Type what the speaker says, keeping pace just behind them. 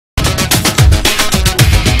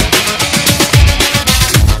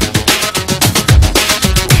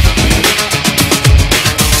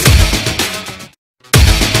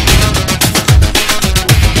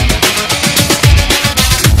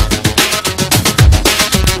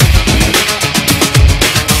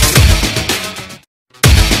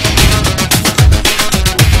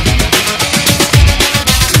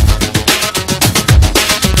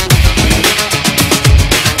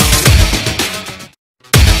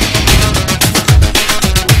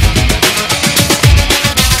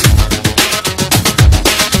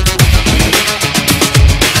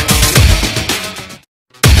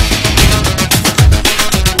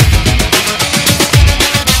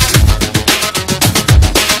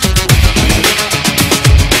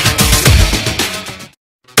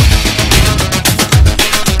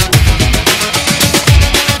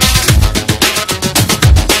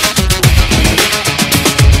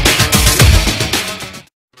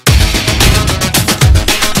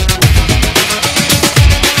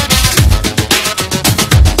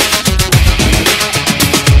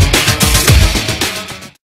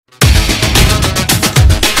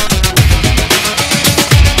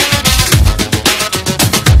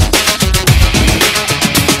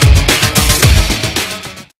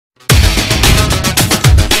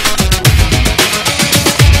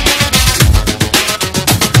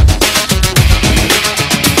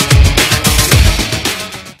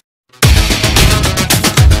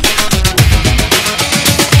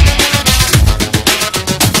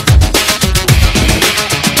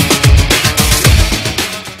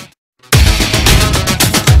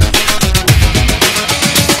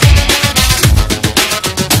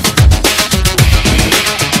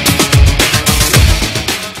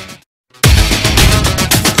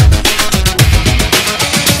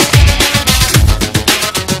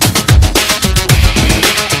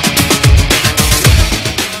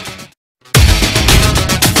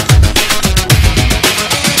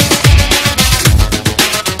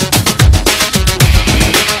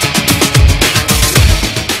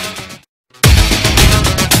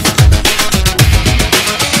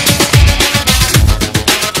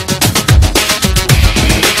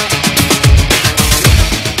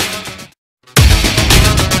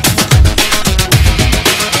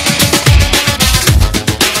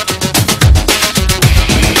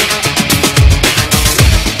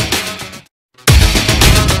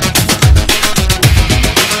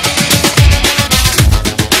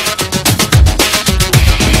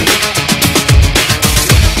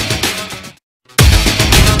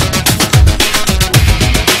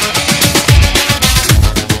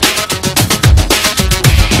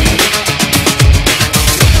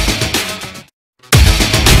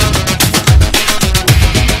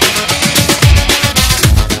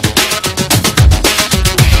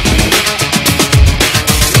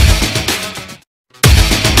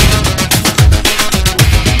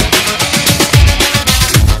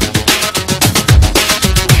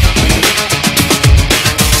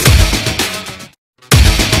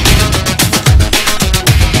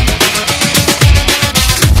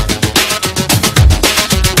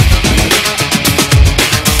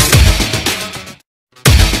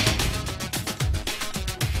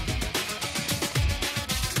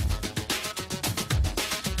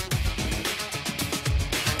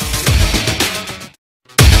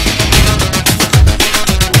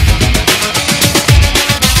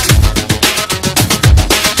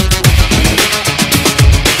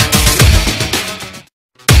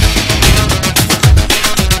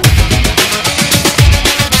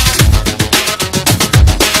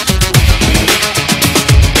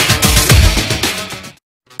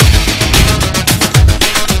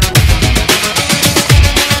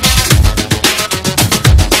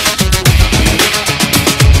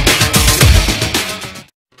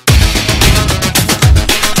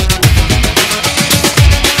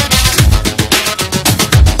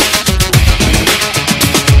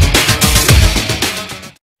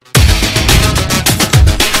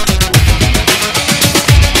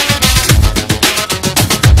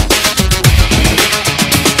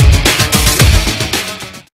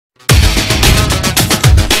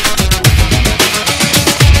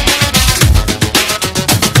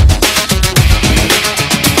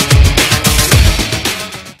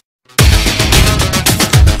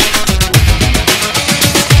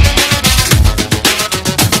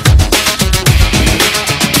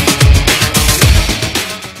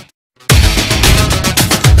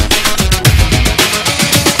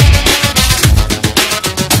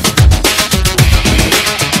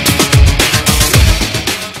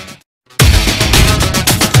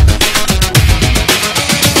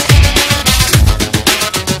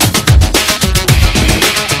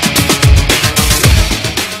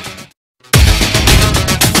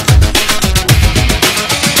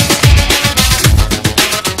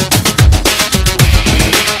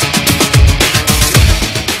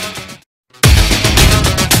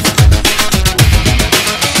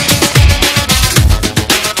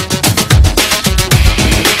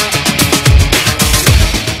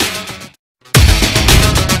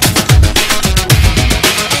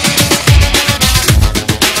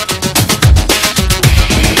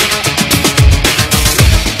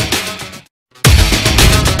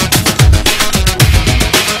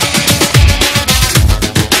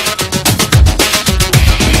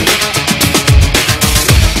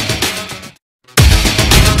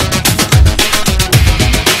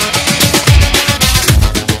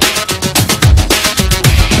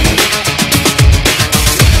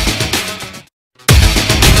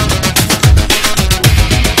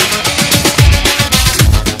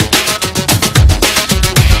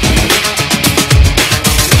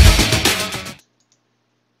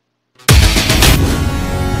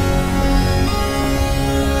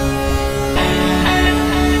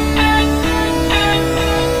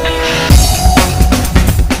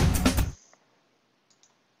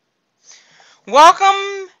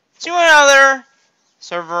Welcome to another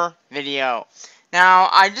server video. Now,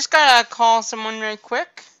 I just gotta call someone really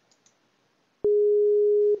quick.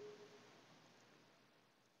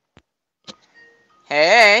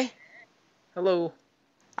 Hey. Hello.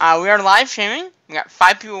 We are live streaming. We got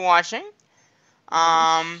 5 people watching.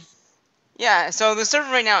 Yeah, so the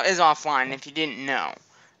server right now is offline, if you didn't know.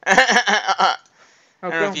 I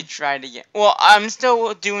don't know if you tried to get... Well, I'm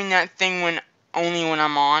still doing that thing only when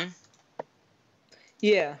I'm on.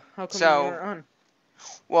 Yeah, how come you're on?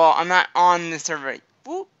 Well, I'm not on the server.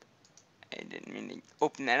 Whoop. I didn't mean to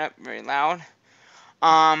open that up very loud.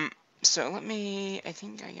 So let me... I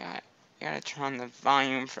think I gotta turn on the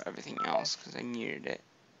volume for everything else, because I muted it.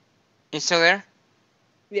 You still there?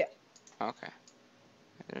 Yeah. Okay.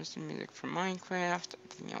 There's the music for Minecraft.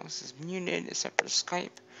 Everything else is muted except for Skype.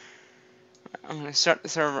 I'm gonna start the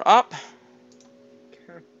server up.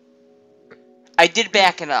 Okay. I did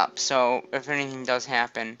back it up, so if anything does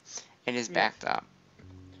happen, it is backed up.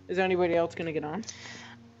 Is anybody else gonna get on?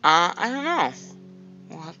 I don't know.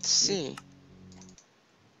 We'll have to see.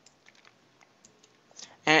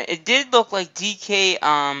 And it did look like DK,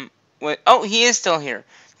 oh, he is still here.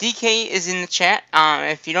 DK is in the chat.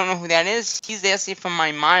 If you don't know who that is, he's actually from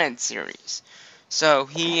my modded series. So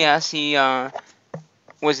he actually,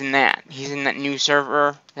 was in that. He's in that new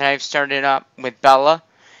server that I've started up with Bella.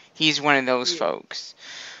 He's one of those folks.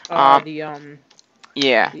 Yeah. The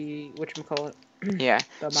whatchamacallit? Yeah.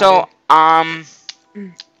 So,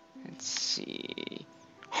 let's see.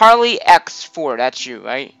 Harley X4, that's you,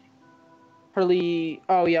 right? Harley,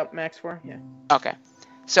 oh, yep, Max 4, yeah. Okay.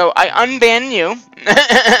 So, I unbanned you.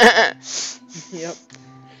 Yep.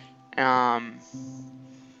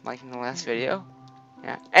 Like in the last video.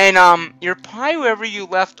 Yeah. And, you're probably wherever you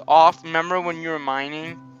left off, remember when you were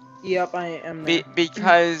mining? Yep, I am there.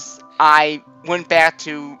 Because I went back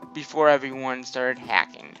to before everyone started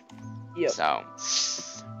hacking. Yep. So.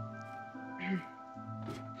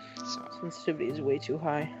 Sensitivity is way too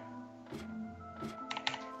high.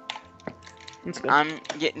 That's good. I'm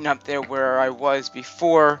getting up there where I was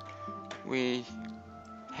before we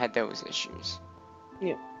had those issues.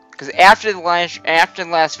 Yep. Because after the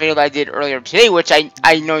last video that I did earlier today, which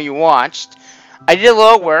I know you watched, I did a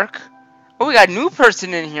little work. Oh, we got a new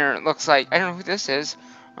person in here, it looks like. I don't know who this is.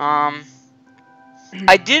 I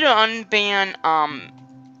did unban, I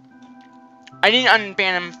didn't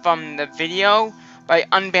unban him from the video, but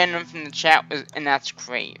I unbanned him from the chat, and that's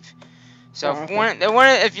Crave. So,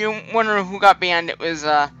 if you're wondering who got banned, it was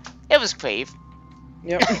Crave.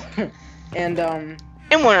 Yep. And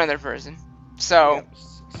one other person. So. Yep.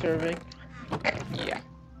 Serving. Yeah.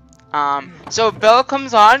 So Bella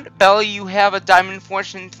comes on. Bella, you have a Diamond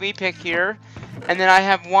Fortune 3 pick here. And then I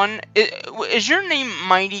have one. Is your name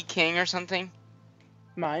Mighty King or something?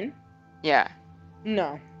 Mine? Yeah.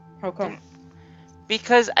 No. How come?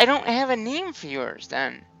 Because I don't have a name for yours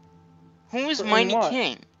then. Who is Mighty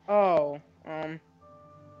King? Oh, I'm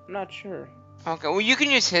not sure. Okay, well you can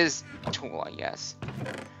use his tool, I guess.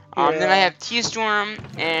 Then I have SevTStorm,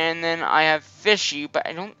 and then I have Fishy, but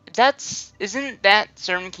I don't... Isn't that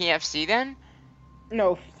certain KFC then?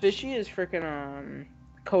 No, Fishy is freaking,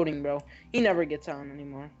 CodingBro. He never gets on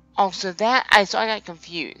anymore. Oh, so I got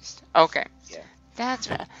confused. Okay. Yeah. That's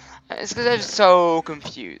right. It's because I was so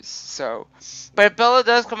confused. So, but if Bella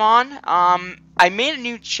does come on, I made a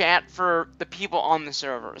new chat for the people on the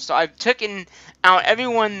server. So I've taken out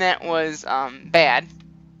everyone that was, bad.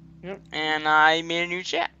 Yep. And I made a new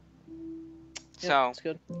chat. Yep, So that's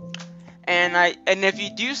good. And if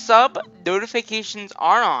you do sub, notifications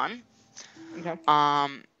are on. Okay. I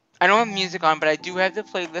don't have music on, but I do have the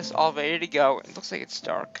playlist all ready to go. It looks like it's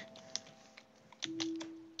dark.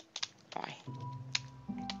 Why?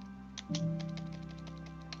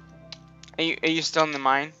 Are you still in the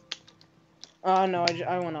mine? No,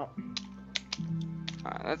 I went up.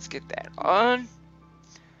 Let's get that on.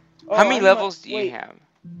 Oh, how many levels do you have?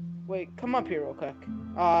 Wait, come up here real quick.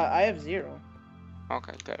 I have 0.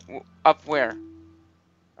 Okay, good. Up where?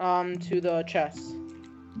 To the chest.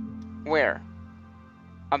 Where?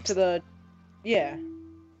 Up to the... Yeah.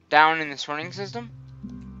 Down in the sorting system?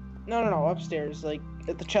 No, upstairs. Like,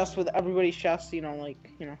 at the chest with everybody's chest, you know, like,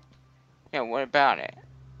 you know. Yeah, what about it?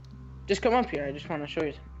 Just come up here, I just want to show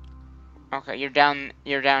you. Okay, you're down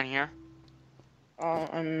here?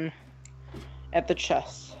 I'm at the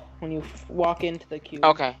chest, when you walk into the cube.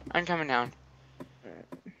 Okay, I'm coming down.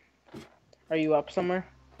 Are you up somewhere?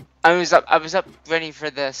 I was up ready for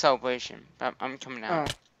the celebration, but I'm coming down.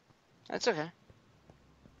 Oh. That's okay.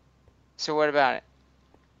 So what about it?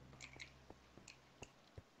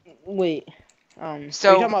 Wait, so... Are you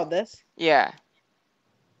talking about this? Yeah.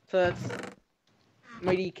 So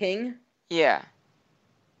Mighty King? Yeah.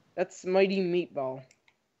 That's Mighty Meatball.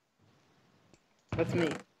 That's me.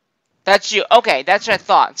 That's you. Okay, that's what I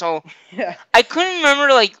thought. So, Yeah. I couldn't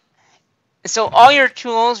remember, like... So, all your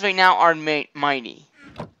tools right now are mighty.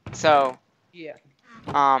 So, Yeah.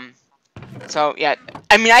 So, yeah.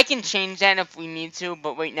 I mean, I can change that if we need to,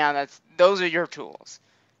 but right now, those are your tools.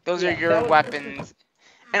 Those are Yeah, your that was weapons.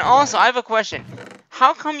 And Yeah. also, I have a question.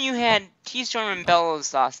 How come you had SevTStorm and Bellows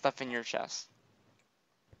stuff in your chest?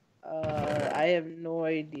 I have no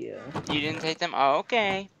idea. You didn't take them? Oh,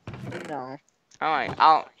 okay. No. Alright,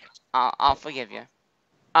 I'll forgive you.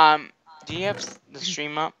 Do you have the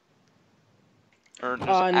stream up? Or there's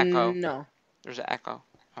an echo? No. There's an echo.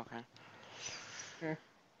 Okay. Hmm.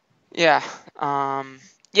 Yeah,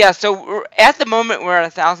 yeah, so at the moment we're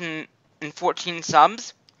at 1,014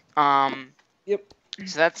 subs. Yep.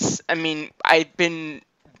 So that's, I mean, I've been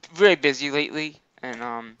very busy lately,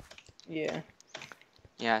 and, Yeah.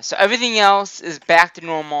 yeah, so everything else is back to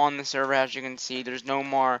normal on the server, as you can see. There's no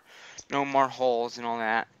more holes and all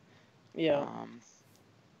that. Yeah.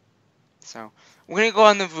 So, we're gonna go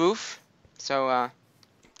on the roof. So,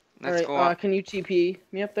 let's Alright, go up. can you TP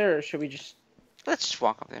me up there, or should we just... Let's just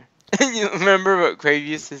walk up there. You remember what Crave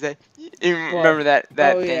used to say? You What? remember that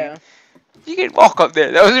Oh, thing? yeah. You can walk up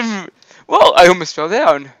there. That was, well, I almost fell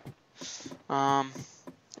down.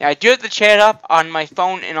 Yeah, I do have the chat up on my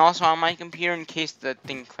phone and also on my computer in case the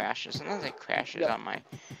thing crashes. Sometimes it crashes on my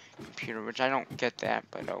computer, which I don't get that,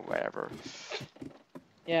 but oh, whatever.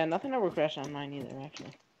 Yeah, nothing ever crashed on mine either,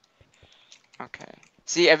 actually. Okay.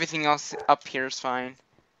 See, everything else up here is fine.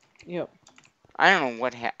 Yep. I don't know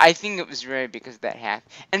what I think it was really because of that hack.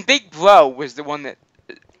 And Big Bro was the one that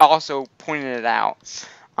also pointed it out.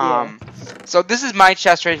 Yeah. So this is my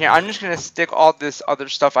chest right here. I'm just gonna stick all this other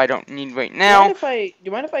stuff I don't need right Do now.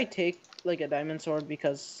 you mind if I take, like, a diamond sword,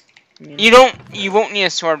 because... I mean, You won't need a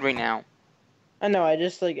sword right now. I know, I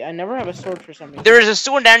just, like, I never have a sword for some reason. There is a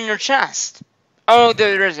sword down in your chest. Oh,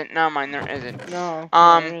 there isn't. No, mind, there isn't.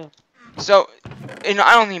 No. So, I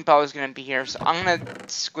don't think Bella's gonna be here, so I'm gonna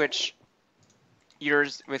switch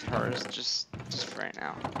yours with hers, just for right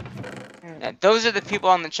now. Yeah, those are the people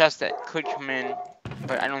on the chest that could come in,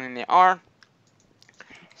 but I don't think they are.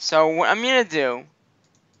 So, what I'm gonna do,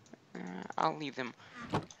 I'll leave them.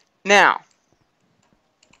 Now,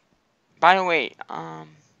 by the way,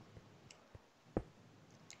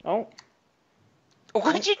 Oh.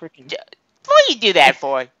 What you do that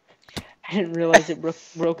for? I didn't realize it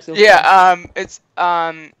broke so fast. Yeah, it's,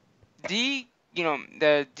 D,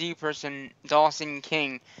 the D person, Dawson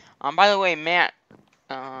King. By the way, Matt,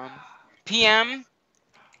 PM,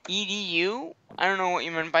 EDU, I don't know what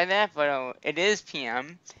you meant by that, but it is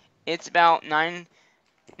PM. It's about 9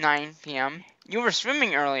 PM. You were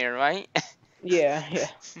swimming earlier, right? Yeah.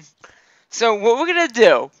 So, what we're gonna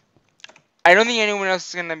do, I don't think anyone else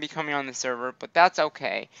is gonna be coming on the server, but that's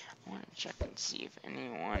okay. I wanna check and see if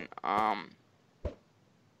anyone,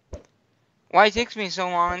 why it takes me so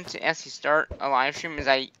long to actually start a live stream is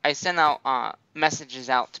I send out messages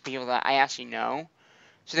out to people that I actually know,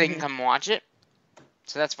 so they can come watch it.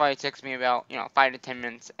 So that's why it takes me about 5 to 10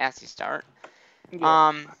 minutes to actually start.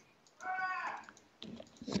 Yeah.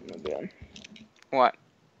 What?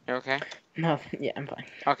 You okay? No. Yeah, I'm fine.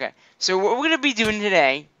 Okay. So what we're gonna be doing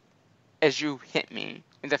today, as you hit me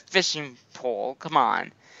with a fishing pole. Come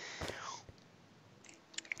on.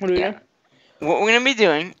 What are we doing? What we're gonna be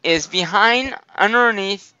doing is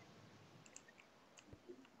underneath.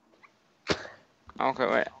 Okay,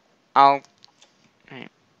 wait.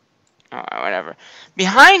 Whatever.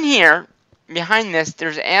 Behind this,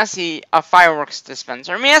 there's actually a fireworks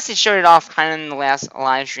dispenser. I mean, I actually showed it off kind of in the last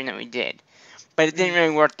live stream that we did, but it didn't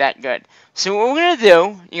really work that good. So what we're gonna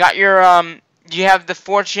do, you got your do you have the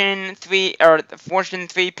Fortune 3 or the Fortune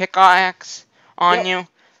 3 pickaxe on you?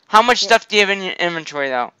 How much stuff do you have in your inventory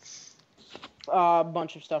though? A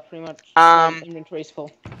bunch of stuff, pretty much. My inventory's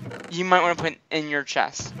full. You might want to put in your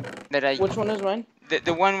chest. Which one is mine?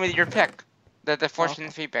 The one with your pick. The Fortune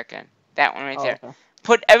 3 pick in. That one right there. Okay.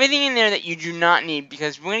 Put everything in there that you do not need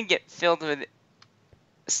because we're going to get filled with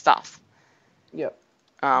stuff. Yep.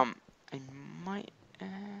 I might...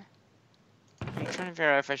 I'm trying to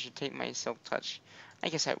figure out if I should take my Silk Touch. I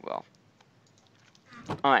guess I will.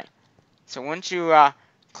 Alright. So once you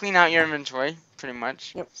clean out your inventory, pretty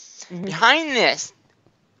much. Yep. Behind this,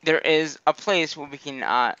 there is a place where we can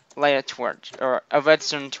light a torch, or a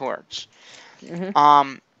redstone torch.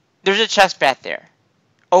 There's a chest back there.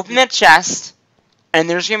 Open that chest, and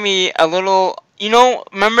there's gonna be a little.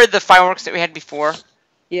 Remember the fireworks that we had before?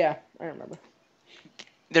 Yeah, I remember.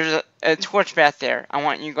 There's a torch back there. I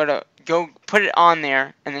want you to go put it on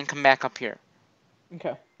there, and then come back up here.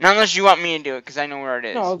 Okay. Not unless you want me to do it, because I know where it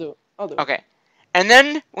is. No, I'll do it. I'll do it. Okay. And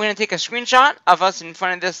then we're going to take a screenshot of us in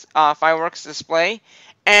front of this fireworks display.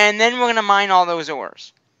 And then we're going to mine all those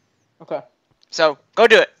ores. Okay. So, go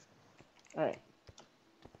do it. Alright.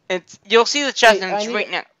 You'll see the chest and it's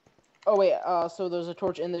right now. Oh, wait. So there's a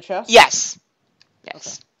torch in the chest? Yes.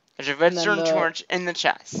 Yes. Okay. There's a redstone torch in the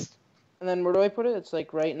chest. And then where do I put it? It's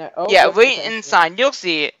like right now. Oh, yeah, yep, right okay. inside. You'll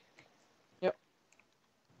see it. Yep.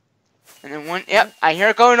 And then one. Yep, I hear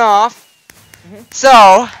it going off. Mhm.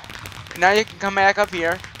 So, now you can come back up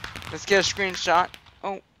here. Let's get a screenshot.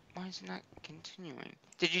 Oh, why is it not continuing?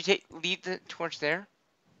 Did you leave the torch there?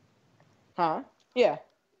 Huh? Yeah.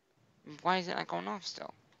 Why is it not going off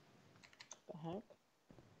still? The heck?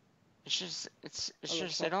 It's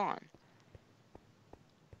just sit on.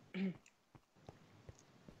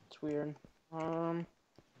 It's weird. I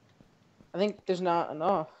think there's not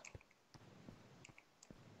enough.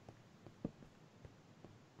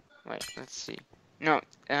 Wait, let's see. No,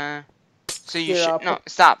 so you Here, should, no,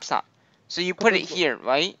 stop. So you put it the- here,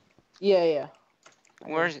 right? Yeah, yeah.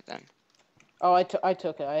 Where is it then? Oh, I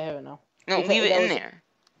took it. I have it now. No, Because leave it in was- there.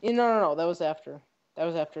 Yeah, no. That was after. That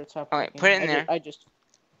was after it stopped Alright, working. put it in there. I just.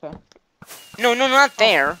 Okay. No, not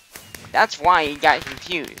there. That's why you got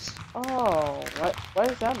confused. Oh, why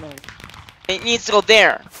does that mean? It needs to go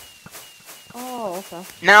there. Oh, okay.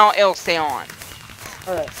 Now it'll stay on.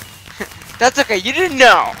 Alright. That's okay, you didn't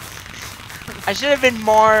know. I should have been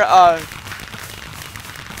more,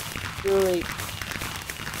 You're late.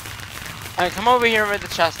 Alright, come over here where the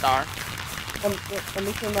chests are. Let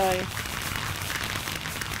me turn my...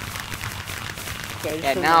 Okay,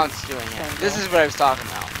 Yeah, now it's doing it. This on. is what I was talking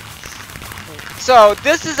about. So,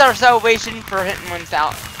 this is our salvation for hitting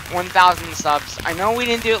 1,000 subs. I know we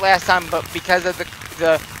didn't do it last time, but because of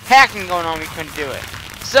the hacking going on, we couldn't do it.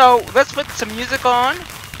 So, let's put some music on.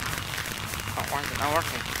 Oh, why is it not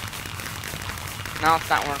working? Now it's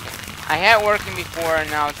not working. I had it working before, and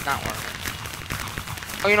now it's not working.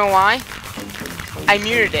 Oh, you know why? I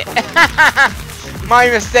muted it. My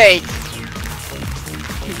mistake.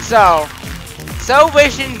 So,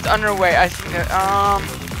 celebration's underway. I think that,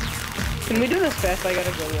 Can we do this fast? I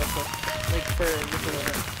gotta go real quick. Like, for just a little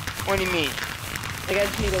bit. what do you mean? Like, I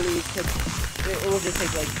just need to leave, because it will just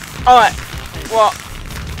take, like... Alright, well,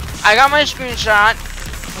 I got my screenshot.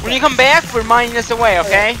 Okay. When you come back, we're mining this away,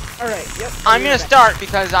 okay? Alright, yep. I'm gonna start,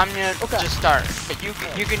 because I'm gonna Okay. just start. But you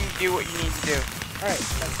can do what you need to do. Alright,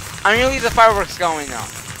 thanks. I'm gonna leave the fireworks going, though.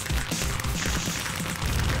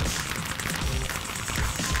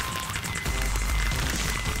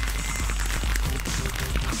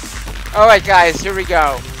 Alright guys, here we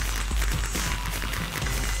go.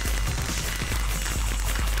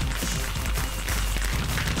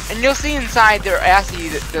 And you'll see inside they're asking you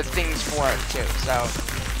the things for it too, so.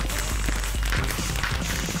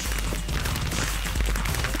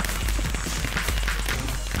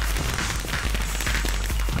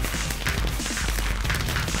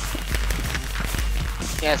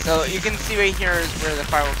 Yeah, so you can see right here is where the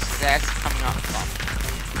fireworks is actually coming up from.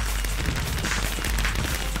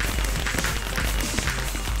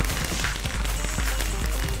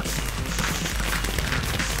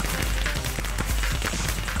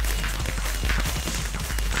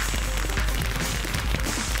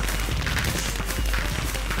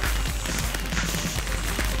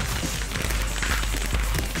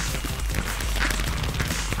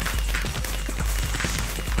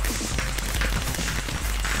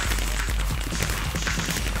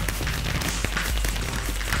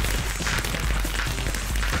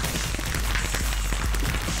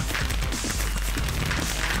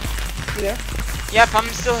 You there? Yep, I'm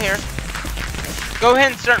still here. Go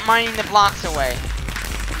ahead and start mining the blocks away.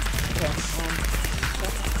 Okay,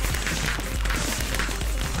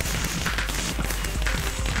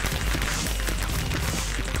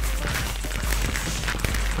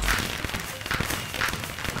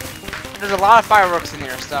 There's a lot of fireworks in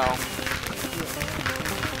here, so.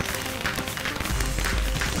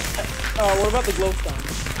 what about the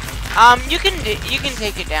glowstone? You can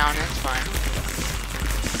take it down. It's fine.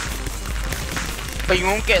 But you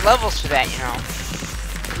won't get levels for that, you know.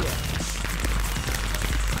 Yeah.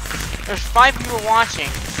 There's 5 people watching.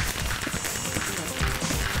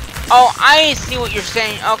 Oh, I see what you're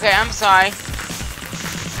saying. Okay, I'm sorry.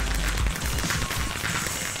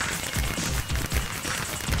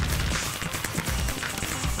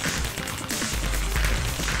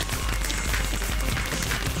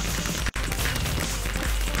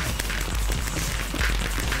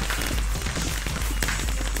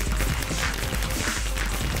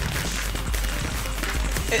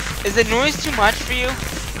 Is the noise too much for you?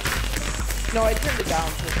 No, I turned it down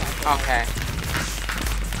for a second. Okay.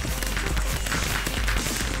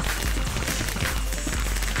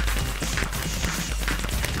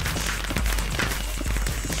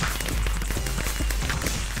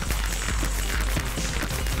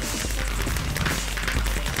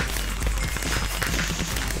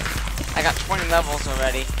 I got 20 levels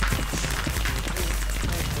already.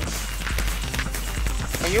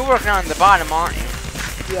 Well, you're working on the bottom, aren't you?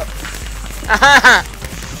 Yep.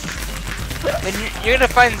 Then you're gonna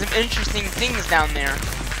find some interesting things down there.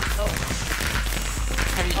 Oh.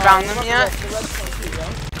 Have you found them yet? The redstone too,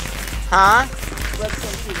 right? Huh?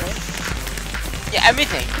 Redstone too, right? Yeah,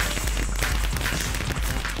 everything.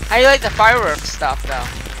 How do you like the fireworks stuff, though?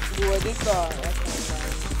 Dude, I just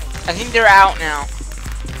I think they're out now.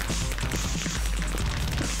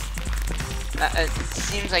 It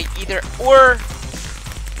seems like either or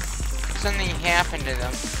something happened to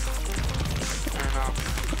them. I don't know.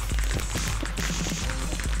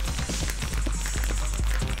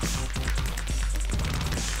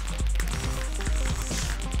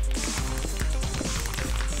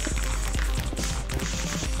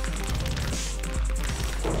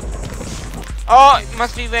 Oh, it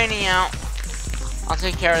must be raining out. I'll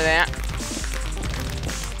take care of that.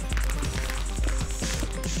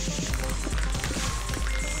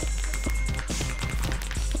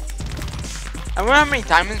 I wonder how many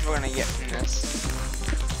diamonds we're gonna get from this.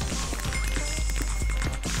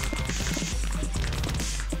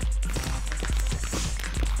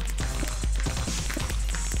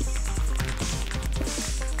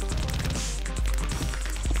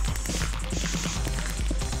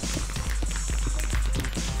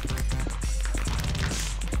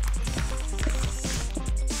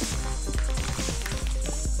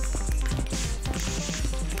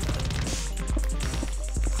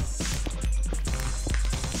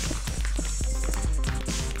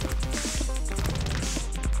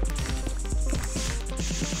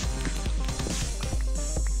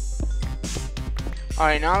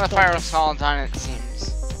 Alright, now the fire's all done, it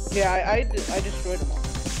seems. Yeah, I destroyed them all.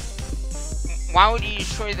 Why would you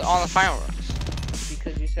destroy all the fireworks?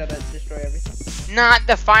 Because you said I'd destroy everything. Not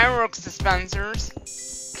the fireworks dispensers.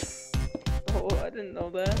 Oh, I didn't know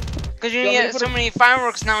that. Because you get so many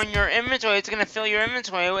fireworks now in your inventory, it's gonna fill your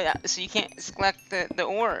inventory without, so you can't collect the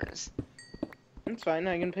ores. It's fine,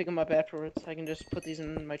 I can pick them up afterwards. I can just put these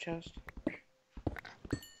in my chest.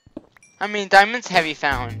 How many diamonds have you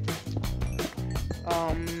found?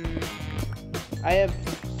 I have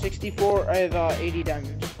 64, I have 80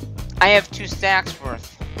 diamonds. I have 2 stacks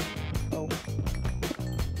worth. Oh.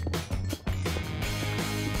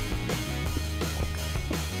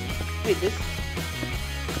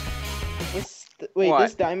 Wait,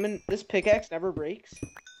 this diamond, this pickaxe never breaks?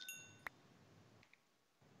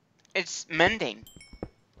 It's mending.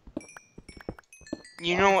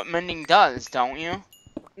 You know what mending does, don't you?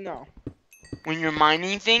 No. When you're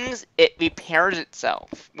mining things, it repairs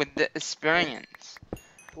itself with the experience.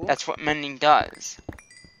 Cool. That's what mending does.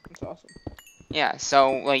 That's awesome. Yeah,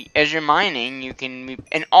 so, like, as you're mining, you can...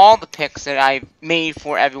 And all the picks that I've made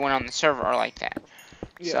for everyone on the server are like that.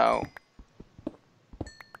 Yeah.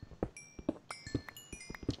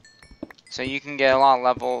 So you can get a lot of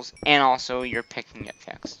levels, and also your pick can get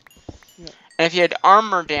fixed. Yeah. And if you had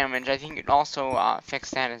armor damage, I think it also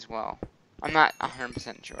fix that as well. I'm not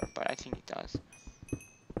 100% sure, but I think it does.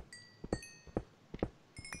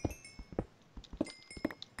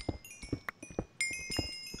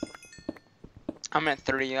 I'm at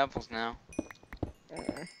 30 levels now.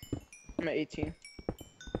 I'm at 18.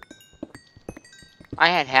 I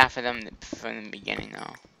had half of them from the beginning,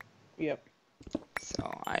 though. Yep.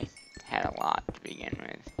 So I had a lot to begin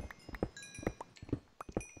with.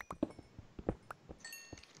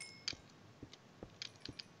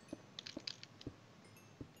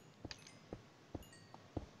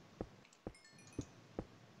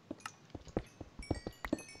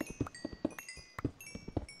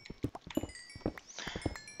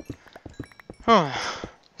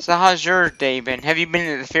 So how's your day been? Have you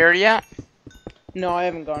been to the fair yet? No, I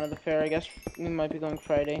haven't gone to the fair. I guess we might be going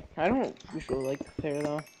Friday. I don't usually like the fair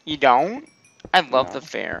though. You don't? I love the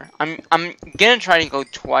fair. I'm gonna try to go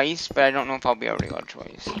twice, but I don't know if I'll be able to go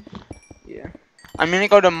twice. Yeah. I'm gonna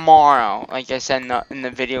go tomorrow, like I said in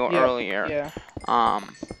the video earlier. Yeah.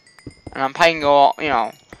 And I'm probably gonna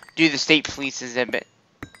go, do the state police exhibit.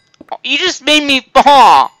 Oh, you just made me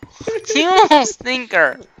fall. You little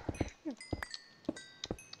stinker.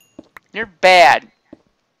 You're bad.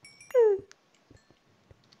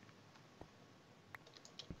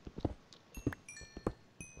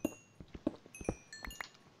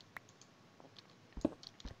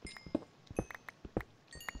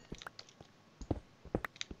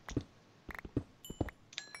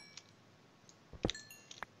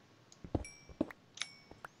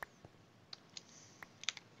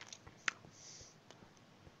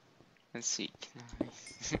 Let's see.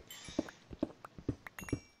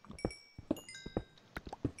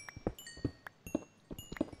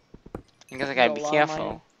 I guess I There's gotta a be lot of mining.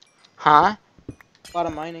 careful. Huh? A lot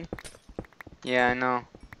of mining. Yeah, I know.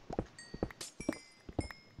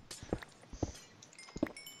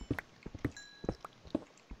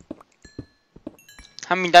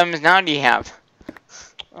 How many diamonds now do you have?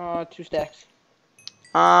 2 stacks.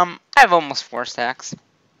 I have almost 4 stacks.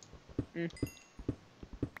 Mm.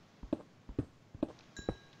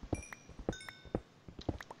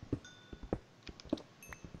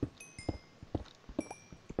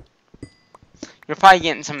 You're probably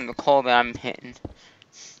getting some of the coal that I'm hitting.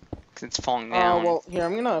 Because it's falling down. Well, here,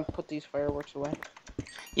 I'm gonna put these fireworks away.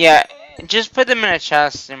 Yeah, just put them in a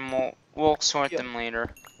chest and we'll sort Yep. them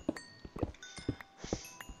later.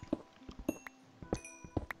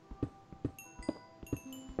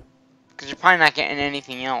 Because you're probably not getting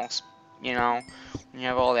anything else, you know, when you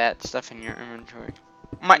have all that stuff in your inventory.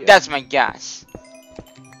 Yeah. That's my guess.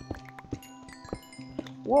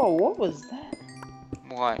 Whoa, what was that?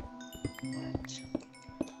 What? What?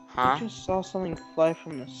 Huh? I just saw something fly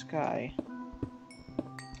from the sky.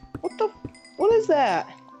 What is that?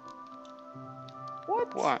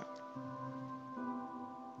 What? What?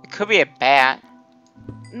 It could be a bat.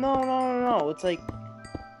 No. It's like...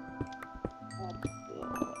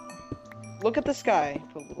 Look at the sky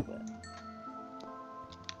for a little bit.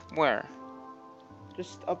 Where?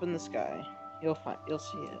 Just up in the sky. You'll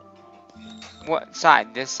see it. What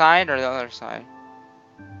side? This side or the other side?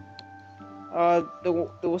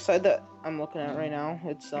 The side that I'm looking at right now,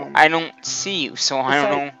 it's I don't see you, so I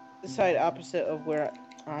don't know. the side opposite of where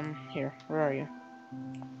here. Where are you?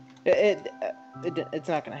 It's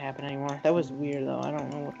not gonna happen anymore. That was weird though. I don't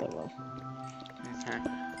know what that was.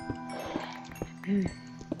 Okay.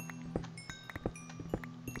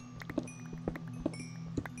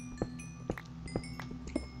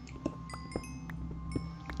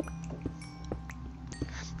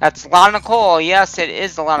 That's a lot of coal. Yes, it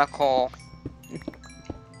is a lot of coal.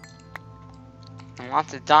 And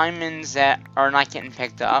lots of diamonds that are not getting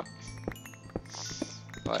picked up.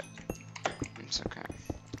 But it's okay.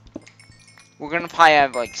 We're gonna probably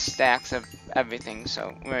have like stacks of everything, so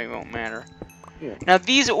it really won't matter. Yeah. Now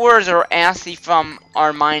these ores are actually from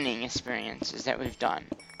our mining experiences that we've done.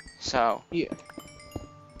 So Yeah.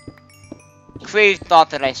 Crave thought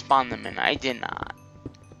that I spawned them in. I did not.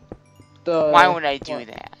 Why would I do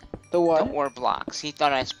that? The what? The ore blocks. He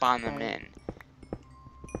thought I spawned them in.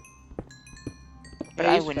 But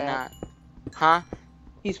Yeah, I he's would fat. not. Huh?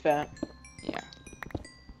 He's fat. Yeah.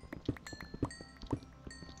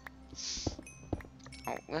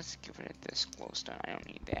 Oh, let's get rid of this glowstone. I don't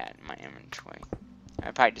need that in my inventory.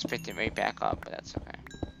 I probably just picked it right back up, but that's okay.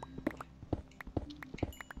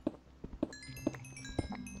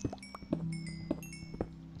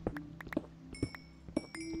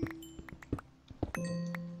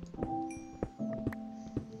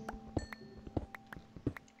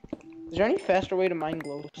 Is there any faster way to mine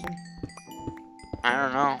glowstone? I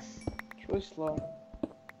don't know. It's really slow.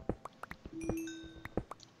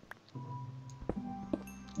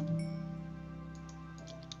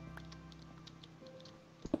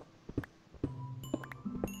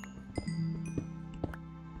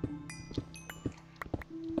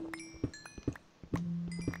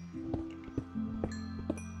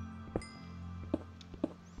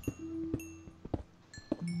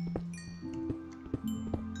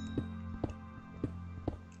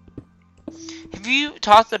 Have you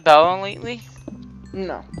talked to Bella lately?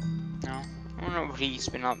 No. No. I don't know what he's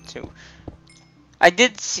been up to. I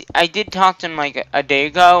did talk to him like a day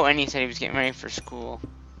ago, and he said he was getting ready for school.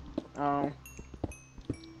 Oh.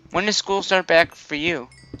 When does school start back for you?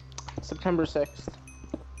 September 6th.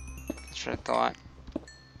 That's what I thought.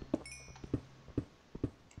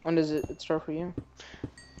 When does it start for you?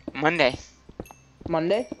 Monday.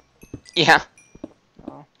 Monday? Yeah.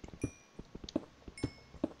 Oh.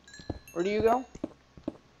 Where do you go?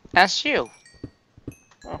 That's you.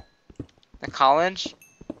 Oh. The college?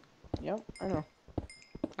 Yep, I know.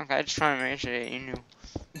 Okay, I just trying to make sure that you knew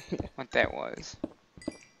what that was.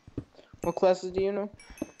 What classes do you know?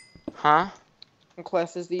 Huh? What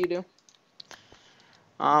classes do you do?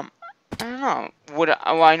 I don't know. Well,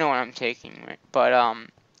 I know what I'm taking, right? But,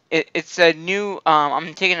 it's a new,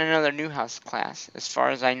 I'm taking another new house class, as far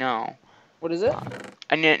as I know. What is it?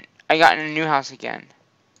 And then I got in a new house again.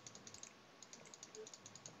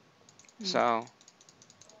 So,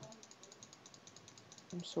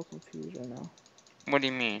 I'm so confused right now. what do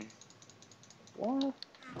you mean? What?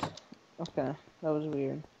 Okay, that was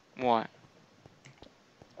weird. What?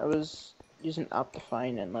 I was using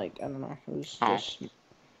Optifine and like, I don't know, it was just, it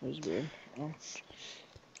was weird. Oh.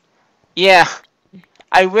 Yeah.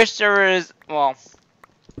 I wish there was, well,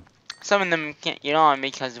 Some of them can't get on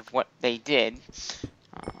because of what they did.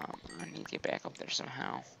 I need to get back up there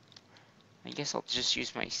somehow. I guess I'll just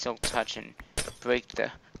use my silk touch and break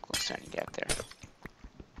the glowstone to get up there.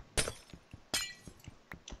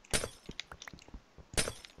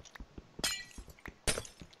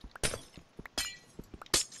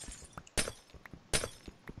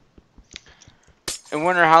 I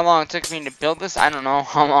wonder how long it took me to build this. I don't know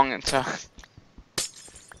how long it took.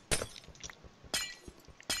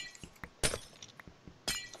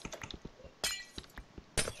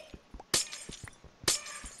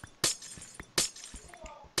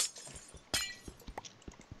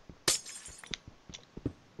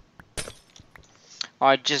 Oh,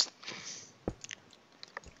 I just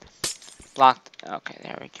blocked. Okay,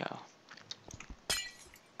 there we go.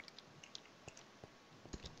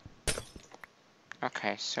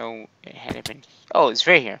 Okay, so it had been. Oh, it's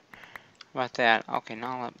right here. How about that? Okay,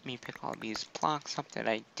 now let me pick all these blocks up that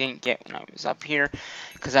I didn't get when I was up here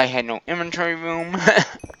because I had no inventory room.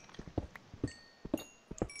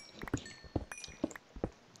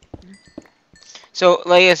 So,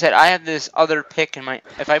 like I said, I have this other pick in my.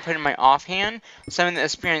 If I put it in my offhand, some of the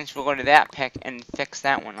experience will go to that pick and fix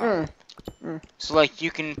that one up. So, like,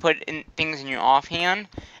 you can put in things in your offhand,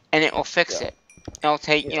 and it will fix it. It'll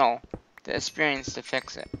take, you know, the experience to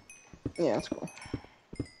fix it. Yeah, that's cool.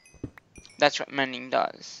 That's what mending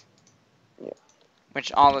does. Yeah.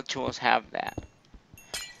 Which all the tools have that.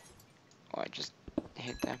 Oh, I just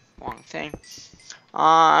hit the wrong thing.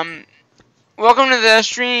 Welcome to the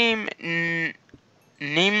stream,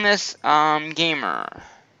 Nameless Gamer.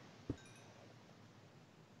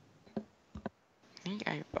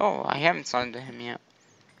 I haven't signed to him yet.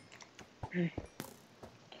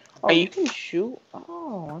 Oh, you can shoot?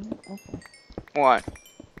 Oh, okay. What?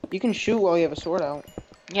 You can shoot while you have a sword out.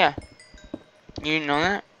 Yeah. You didn't know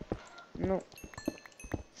that? No.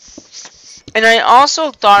 And I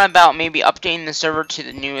also thought about maybe updating the server to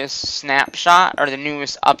the newest snapshot, or the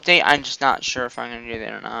newest update. I'm just not sure if I'm going to do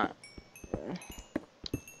that or not.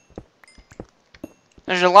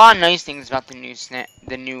 There's a lot of nice things about the new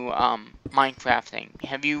Minecraft thing.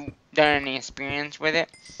 Have you done any experience with it?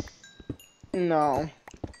 No.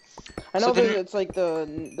 I know that it's like the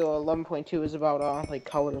 11.2 is about like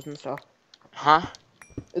colors and stuff. Huh?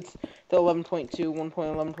 It's the 11.2,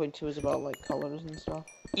 1.11.2 is about like colors and stuff.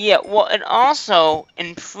 Yeah, well, it also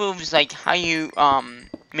improves like how you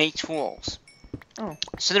make tools. Oh.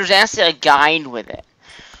 So there's actually a guide with it.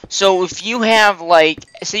 So if you have like,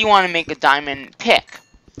 say you want to make a diamond pick,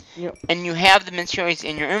 yep, and you have the materials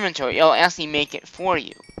in your inventory, it'll actually make it for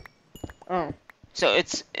you. Oh. So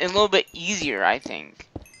it's a little bit easier, I think.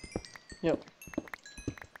 Yep.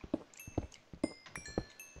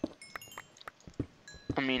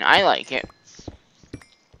 I mean, I like it.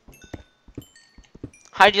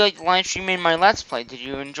 How did you like the live stream in my Let's Play? Did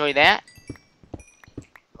you enjoy that?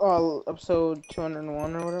 Oh, episode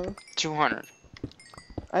 201 or whatever. 200.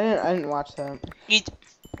 I didn't watch that. Eat.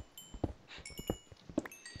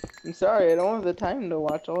 I'm sorry, I don't have the time to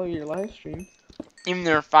watch all of your live streams. Even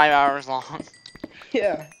they're 5 hours long.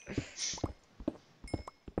 Yeah.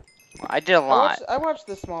 Well, I did a lot. I watched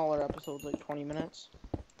the smaller episodes, like 20 minutes.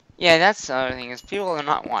 Yeah, that's the other thing, is people are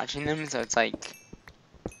not watching them, so it's like...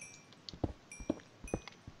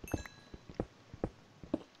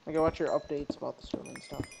 Like, I watch your updates about the server and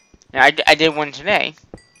stuff. Yeah, I did one today.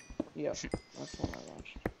 Yep, that's the one I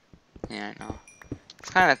watched. Yeah, I know. It's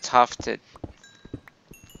kind of tough to...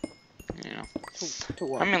 You know. To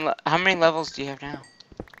what? How many levels do you have now?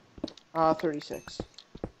 36.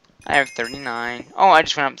 I have 39. Oh, I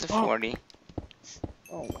just went up to 40.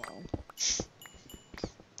 Oh, wow.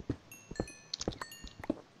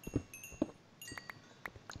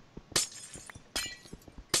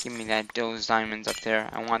 Give me those diamonds up there.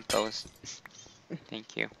 I want those.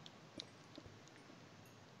 Thank you.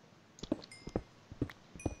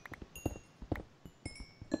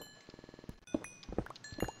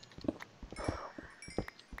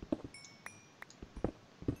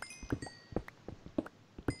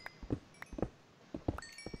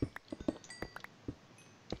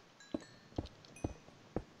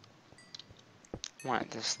 I want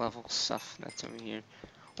this level stuff that's over here.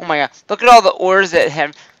 Oh my god, look at all the ores that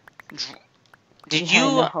have... Did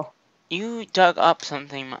you dug up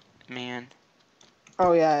something, man?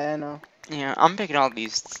 Oh yeah, I know. Yeah, I'm picking all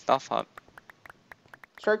these stuff up.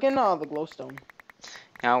 Start getting all the glowstone.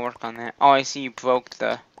 Yeah, I'll work on that. Oh, I see you broke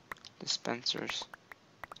the dispensers.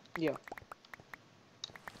 Yeah.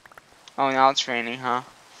 Oh, now it's raining, huh?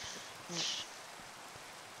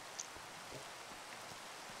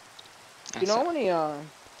 Do you know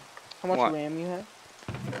how much what? RAM you have?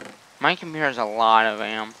 My computer has a lot of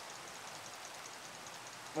RAM.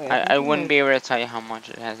 Wait, I we wouldn't might... be able to tell you how much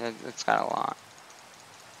it has. It's got a lot.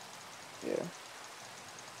 Yeah.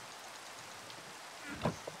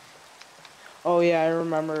 Oh yeah, I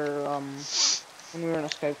remember when we were on a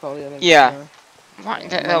Skype call the other day. Yeah. Yeah, I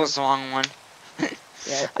That remember. was a long one.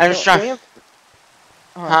 Yeah, I was trying. don't we have...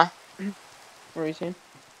 Huh? What were you saying?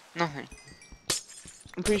 Nothing.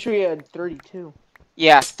 I'm pretty sure you had 32.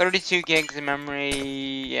 Yeah, 32 gigs of memory.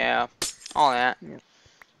 Yeah, all that. Yeah.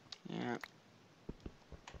 Yeah.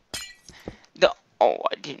 Oh,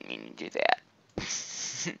 I didn't mean to do that.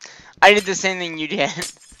 I did the same thing you did.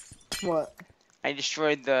 What? I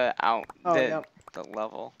destroyed the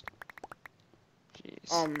level.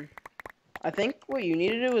 Jeez. I think what you need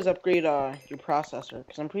to do is upgrade your processor,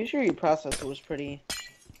 because I'm pretty sure your processor was pretty,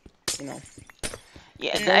 you know.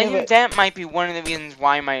 Yeah, and I think that might be one of the reasons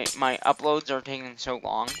why my uploads are taking so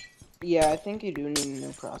long. Yeah, I think you do need a new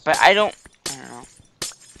processor. But I don't know.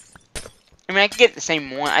 I mean, I could get the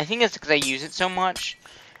same one. I think it's because I use it so much,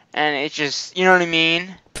 and it's just, you know what I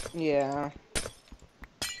mean? Yeah.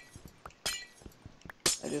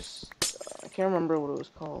 I can't remember what it was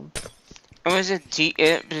called. It was a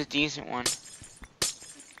decent one.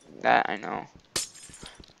 That I know.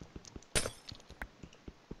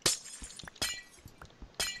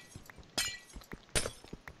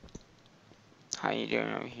 How you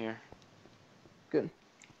doing over here? Good.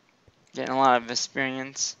 Getting a lot of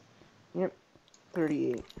experience. Yep.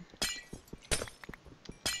 38.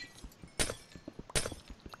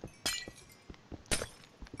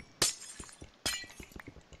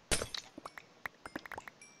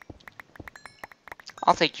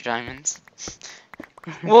 I'll take your diamonds.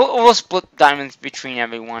 we'll split diamonds between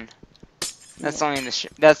everyone. That's only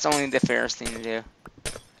the fairest thing to do.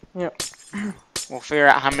 Yep. We'll figure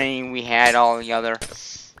out how many we had all together,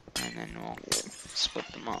 and then we'll split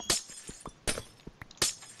them up.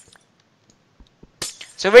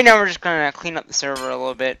 So right now we're just gonna clean up the server a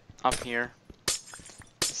little bit up here.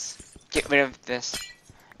 Just get rid of this.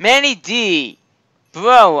 Manny D,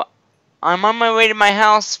 bro, I'm on my way to my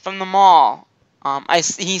house from the mall.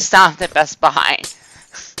 He stopped at Best Buy.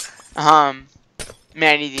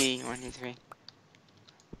 Manny D, 1, 2, 3.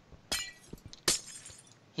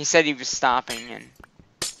 He said he was stopping, and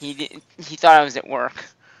he thought I was at work.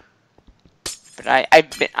 But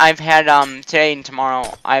I've had today and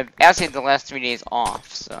tomorrow. I've actually had the last 3 days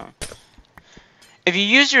off. So if you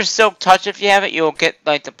use your Silk Touch, if you have it, you'll get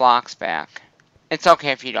like the blocks back. It's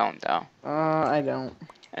okay if you don't, though. I don't.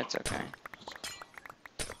 That's okay.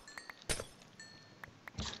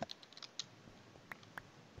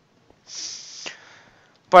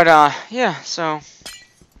 But yeah. So.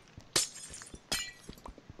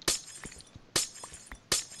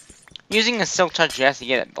 Using a Silk Touch, you have to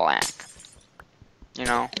get it black. You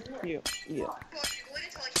know? Yeah.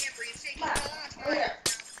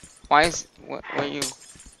 Why is... What are you...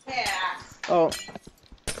 Oh.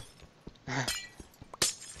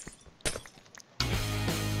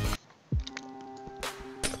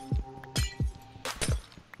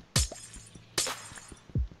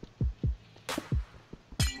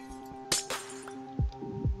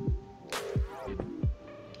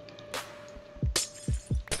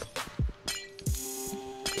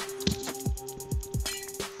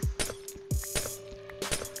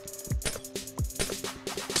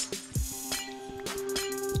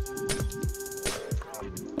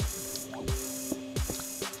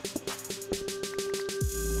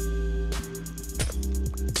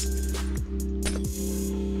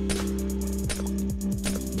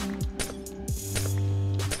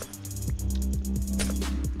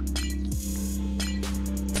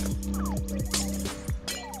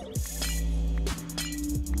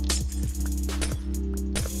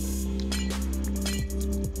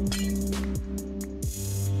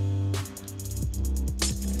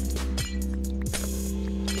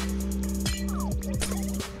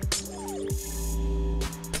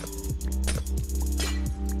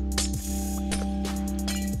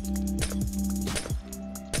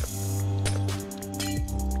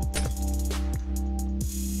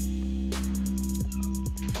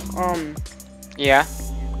 Yeah? I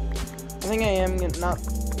think I am not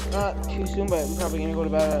too soon, but I'm probably gonna go to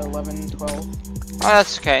bed at 11, 12. Oh,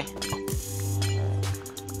 that's okay.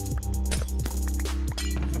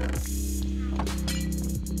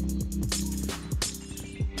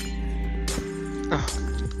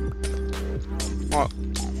 What?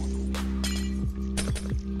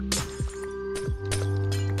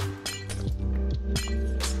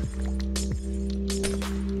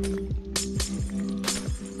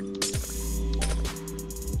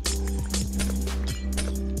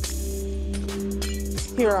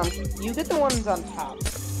 Here, you get the ones on top.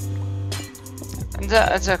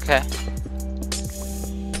 It's okay.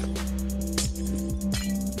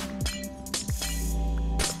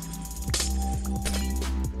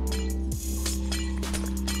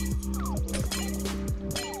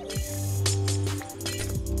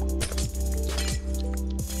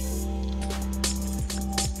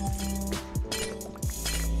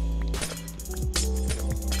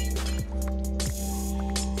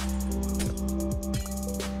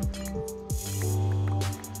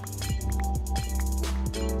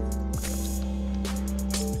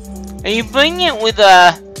 Are you bringing it with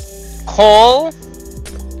coal?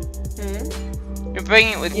 Hmm? You're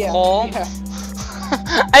bringing it with Yeah, coal? yeah.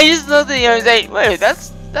 I just thought that I was like, wait,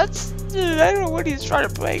 that's I don't know what he's trying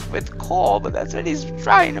to break with coal, but that's what he's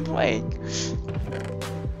trying to break.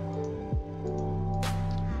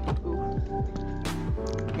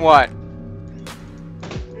 What?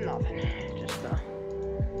 Nothing. Just nothing.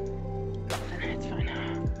 It's fine.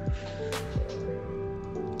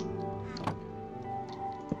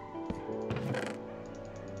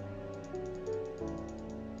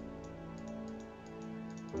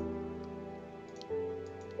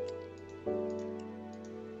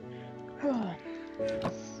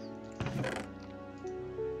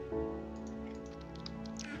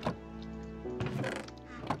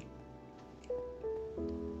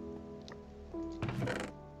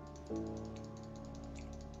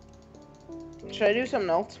 Should I do something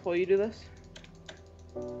else while you do this?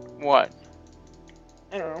 What?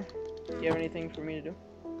 I don't know. Do you have anything for me to do?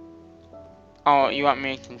 Oh, you want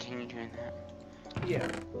me to continue doing that? Yeah.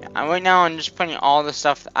 Yeah, right now I'm just putting all the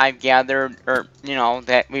stuff that I've gathered, or, you know,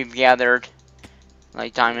 that we've gathered,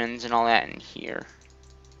 like diamonds and all that in here.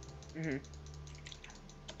 Mm-hmm.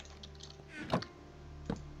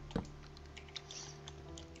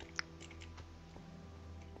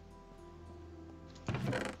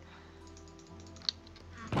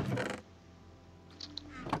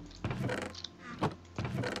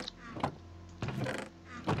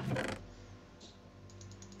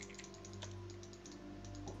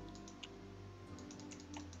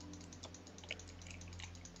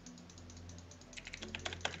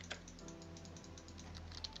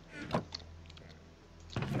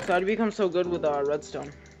 So how do you become so good with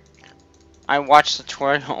redstone? I watch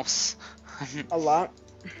tutorials. A lot?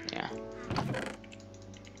 Yeah.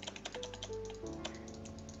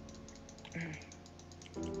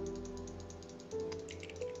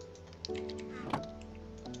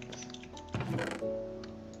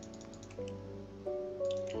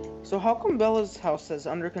 So how come Bella's house says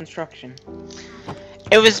under construction?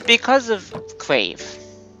 It was because of Crave.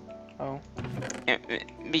 Oh.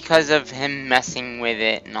 Because of him messing with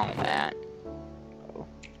it and all that. Oh.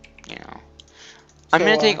 You know. So, I'm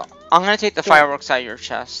gonna take the fireworks out of your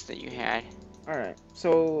chest that you had. Alright.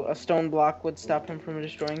 So a stone block would stop him from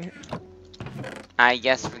destroying it? I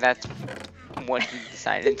guess that's what he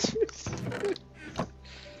decided.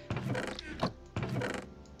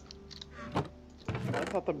 I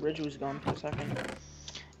thought the bridge was gone for a second.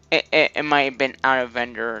 It might have been out of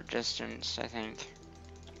vendor distance, I think.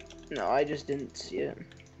 No, I just didn't see it.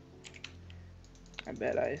 My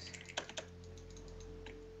bad eyes.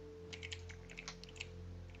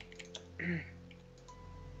 Do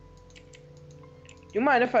you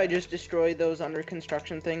mind if I just destroy those under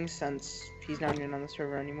construction things since he's not even on the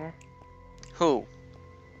server anymore? Who?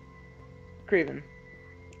 Craven.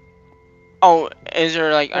 Oh, is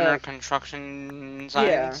there like under construction signs?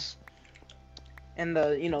 Yeah. And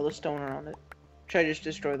the, you know, the stone around it. Should I just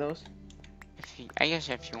destroy those? I guess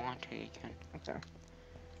if you want to, you can. Okay.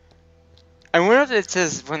 I wonder if it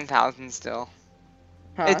says 1000 still.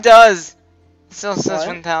 Huh? It does! It still says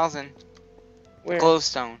What? 1000. Where?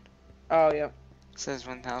 Glowstone. Oh, yeah. It says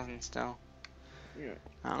 1000 still. Yeah.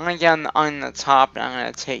 I'm gonna get on the top and I'm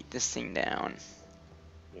gonna take this thing down.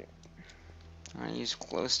 Yeah. I'm gonna use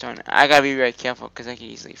glowstone. I gotta be very careful because I could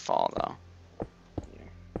easily fall though.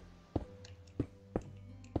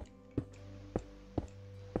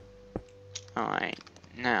 Alright,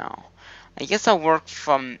 now, I guess I'll work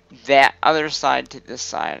from that other side to this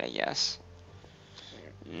side, I guess.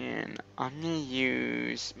 And I'm gonna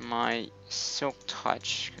use my silk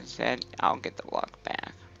touch, because then I'll get the luck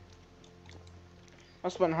back.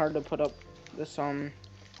 Must have been hard to put up this,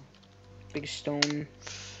 big stone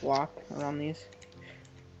block around these.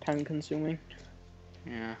 Time consuming.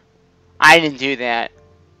 Yeah. I didn't do that.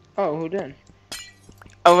 Oh, who did?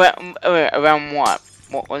 Around what?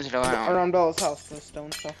 What was it around? Around Bella's house, the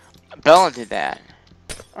stone stuff. Bella did that.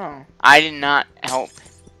 Oh. I did not help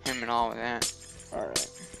him at all with that. Alright.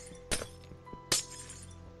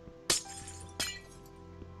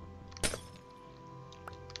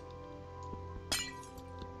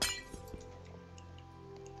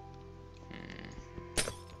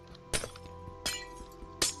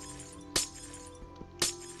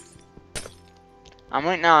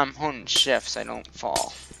 Right now I'm holding shift so I don't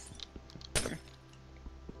fall.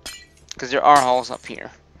 Because there are holes up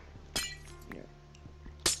here.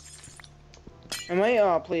 I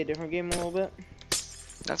might play a different game a little bit.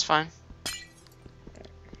 That's fine.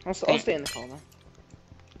 I'll stay in the call though.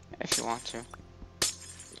 If you want to.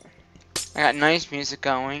 I got nice music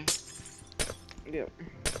going. Yep.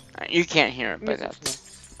 You can't hear it, but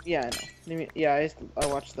that's... Yeah, I know. Yeah, I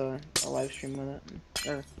watched the live stream with it.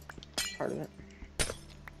 Or part of it.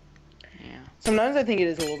 Yeah. Sometimes I think it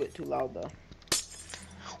is a little bit too loud though.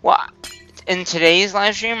 Well, in today's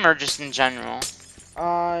live stream or just in general?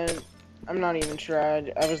 I'm not even sure.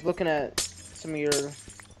 I was looking at some of your...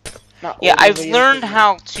 Yeah, I've learned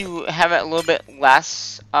how to have it a little bit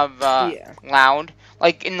less of loud.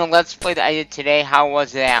 Like in the Let's Play that I did today, how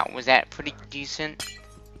was that? Was that pretty decent?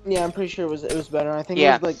 Yeah, I'm pretty sure it was better. I think it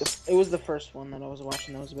was like it was the first one that I was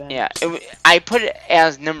watching that was bad. Yeah, I put it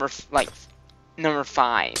as number 5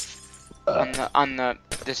 on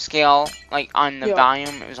the scale, like on the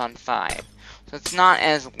volume. It was on 5, so it's not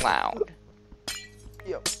as loud.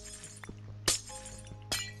 Yep.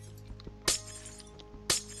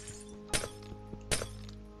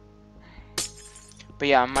 But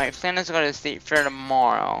yeah, my plan is to go to the state fair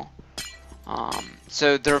tomorrow.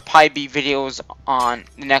 So there'll probably be videos on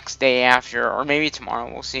the next day after, or maybe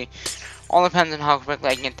tomorrow. We'll see. All depends on how quickly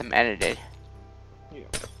I can get them edited. Yeah.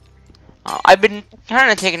 I've been kind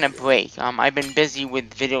of taking a break. I've been busy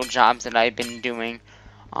with video jobs that I've been doing.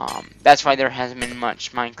 That's why there hasn't been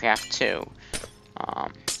much Minecraft 2.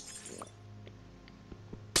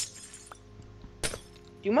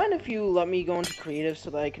 Do you mind if you let me go into creative so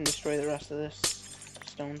that I can destroy the rest of this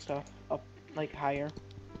stone stuff up, like, higher?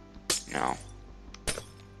 No.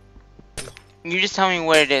 You just tell me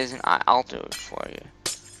what it is and I'll do it for you.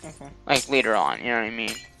 Okay. Like, later on, you know what I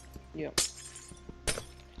mean? Yep.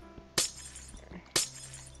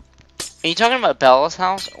 Are you talking about Bella's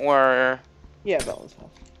house, or...? Yeah, Bella's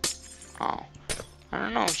house. Oh. I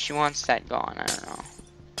don't know if she wants that gone, I don't know.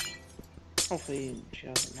 Hopefully she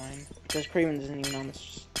doesn't mind. Because Craven isn't even on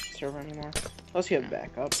this server anymore. Unless you have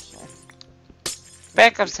backups, so...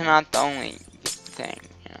 Backups are not the only thing,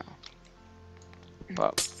 you know.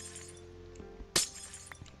 But...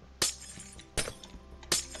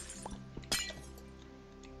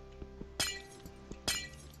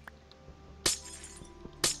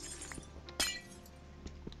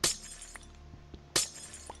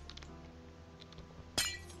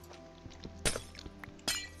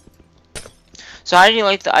 So how do you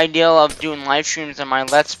like the idea of doing live streams on my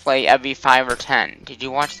Let's Play every 5 or 10? Did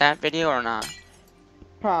you watch that video or not?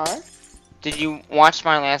 Huh? Did you watch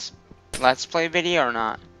my last Let's Play video or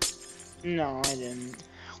not? No, I didn't.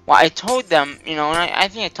 Well, I told them, you know, and I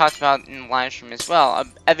think I talked about it in the live stream as well,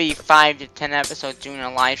 every 5 to 10 episodes doing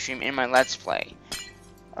a live stream in my Let's Play.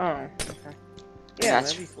 Oh, okay. Yeah,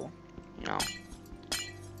 that'd be cool. You know.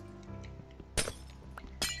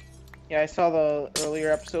 Yeah, I saw the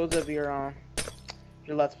earlier episodes of your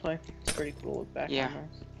Let's Play. It's pretty cool to look back on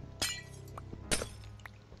those.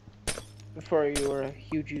 Before you were a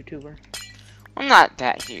huge YouTuber. I'm not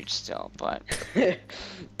that huge still, but... Yeah.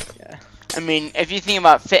 I mean, if you think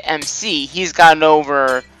about Fit MC, he's gotten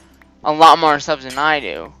over a lot more subs than I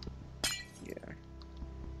do. Yeah.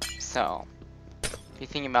 So, if you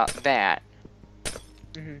think about that...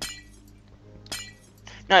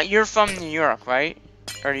 Now, you're from New York, right?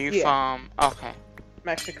 Or are you from... Okay.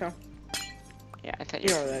 Mexico. Yeah, I thought you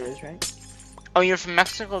know where that is, right? Oh, you're from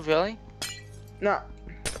Mexico, really? No.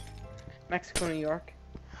 Mexico, New York.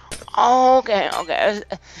 Oh, okay, okay.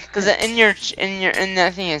 Because in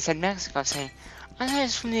that thing it said Mexico. I was saying, I thought it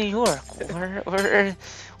was from New York.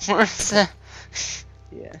 Where's the...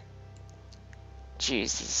 Yeah.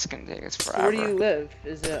 Jeez, this is gonna take us forever. So where do you live?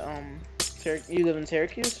 Is it you live in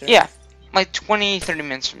Syracuse? Or? Yeah, like 20-30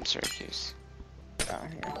 minutes from Syracuse. Oh,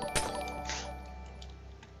 yeah.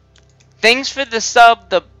 Thanks for the sub,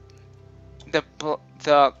 the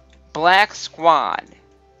Black Squad.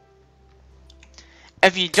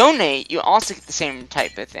 If you donate, you also get the same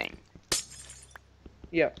type of thing.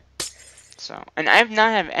 Yep. So, and I've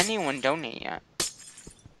not had anyone donate yet.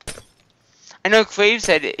 I know Crave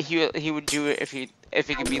said he would do it if he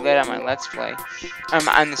could be let on my Let's Play,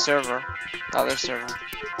 on the server, the other server.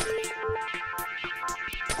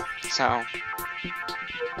 So.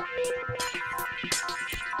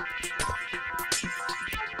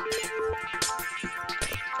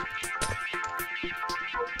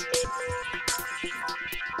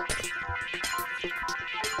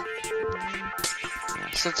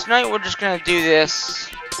 So tonight we're just gonna do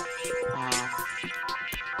this.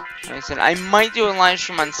 Like I said, I might do a live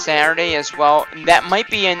stream on Saturday as well. And that might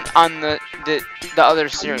be on the the other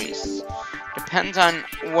series. Depends on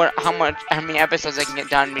how many episodes I can get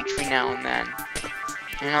done between now and then.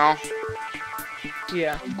 You know?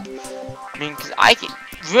 Yeah. I mean, because I can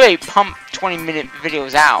really pump 20-minute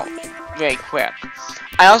videos out very quick.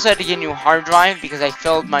 I also had to get a new hard drive because I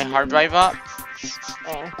filled my hard drive up.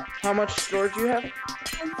 Oh. How much storage do you have?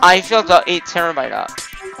 I filled the 8 terabyte up.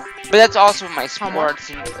 But that's also my sports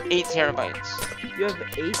and 8 terabytes. You have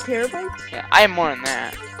 8 terabytes? Yeah, I have more than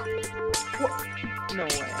that. What? No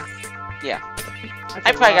way. Yeah. That's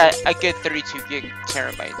I probably got a good 32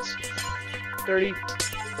 terabytes. 30?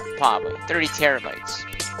 Probably. 30 terabytes.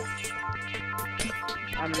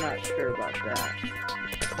 I'm not sure about that.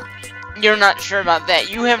 You're not sure about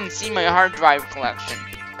that. You haven't seen my hard drive collection.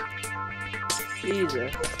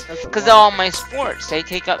 Jesus. Because all my sports, they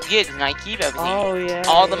take up gigs and I keep everything. Oh, yeah.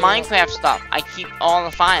 All the Minecraft stuff, I keep all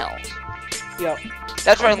the files. Yep.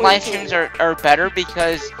 That's why live streams are better,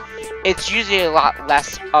 because it's usually a lot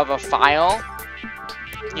less of a file.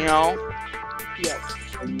 You know? Yep.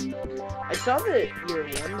 I saw that your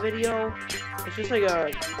one video, it's just like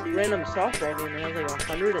a random softball game that has like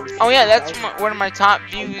 100. Oh yeah, that's one of my top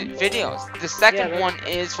view videos. The second one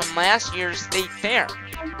is from last year's state fair,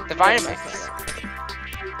 the Vitamix.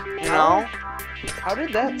 You know? How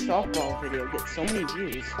did that softball video get so many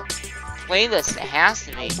views? Playlist, it has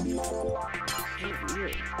to be. So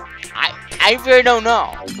weird. I really don't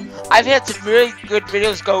know. I've had some really good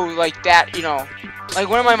videos go like that, you know. Like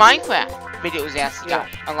one of my Minecraft videos actually got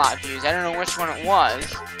a lot of views. I don't know which one it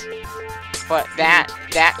was. But that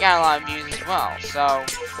got a lot of views as well. So,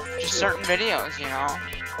 just certain videos, you know.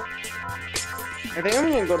 I think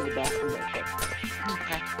I'm gonna go to the bathroom real quick.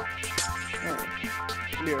 Okay. Alright.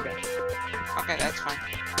 Be right back. Okay, that's fine.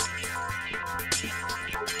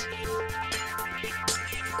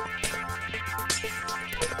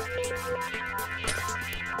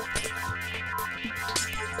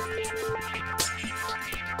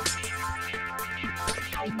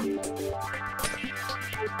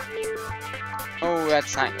 Oh,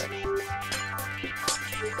 that's not good.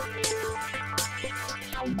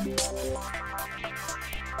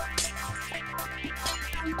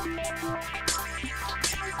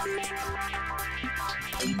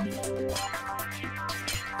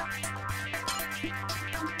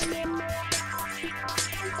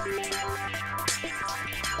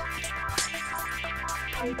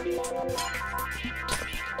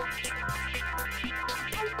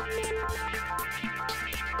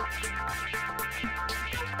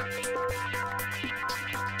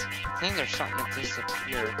 I think there's something that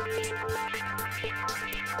disappeared.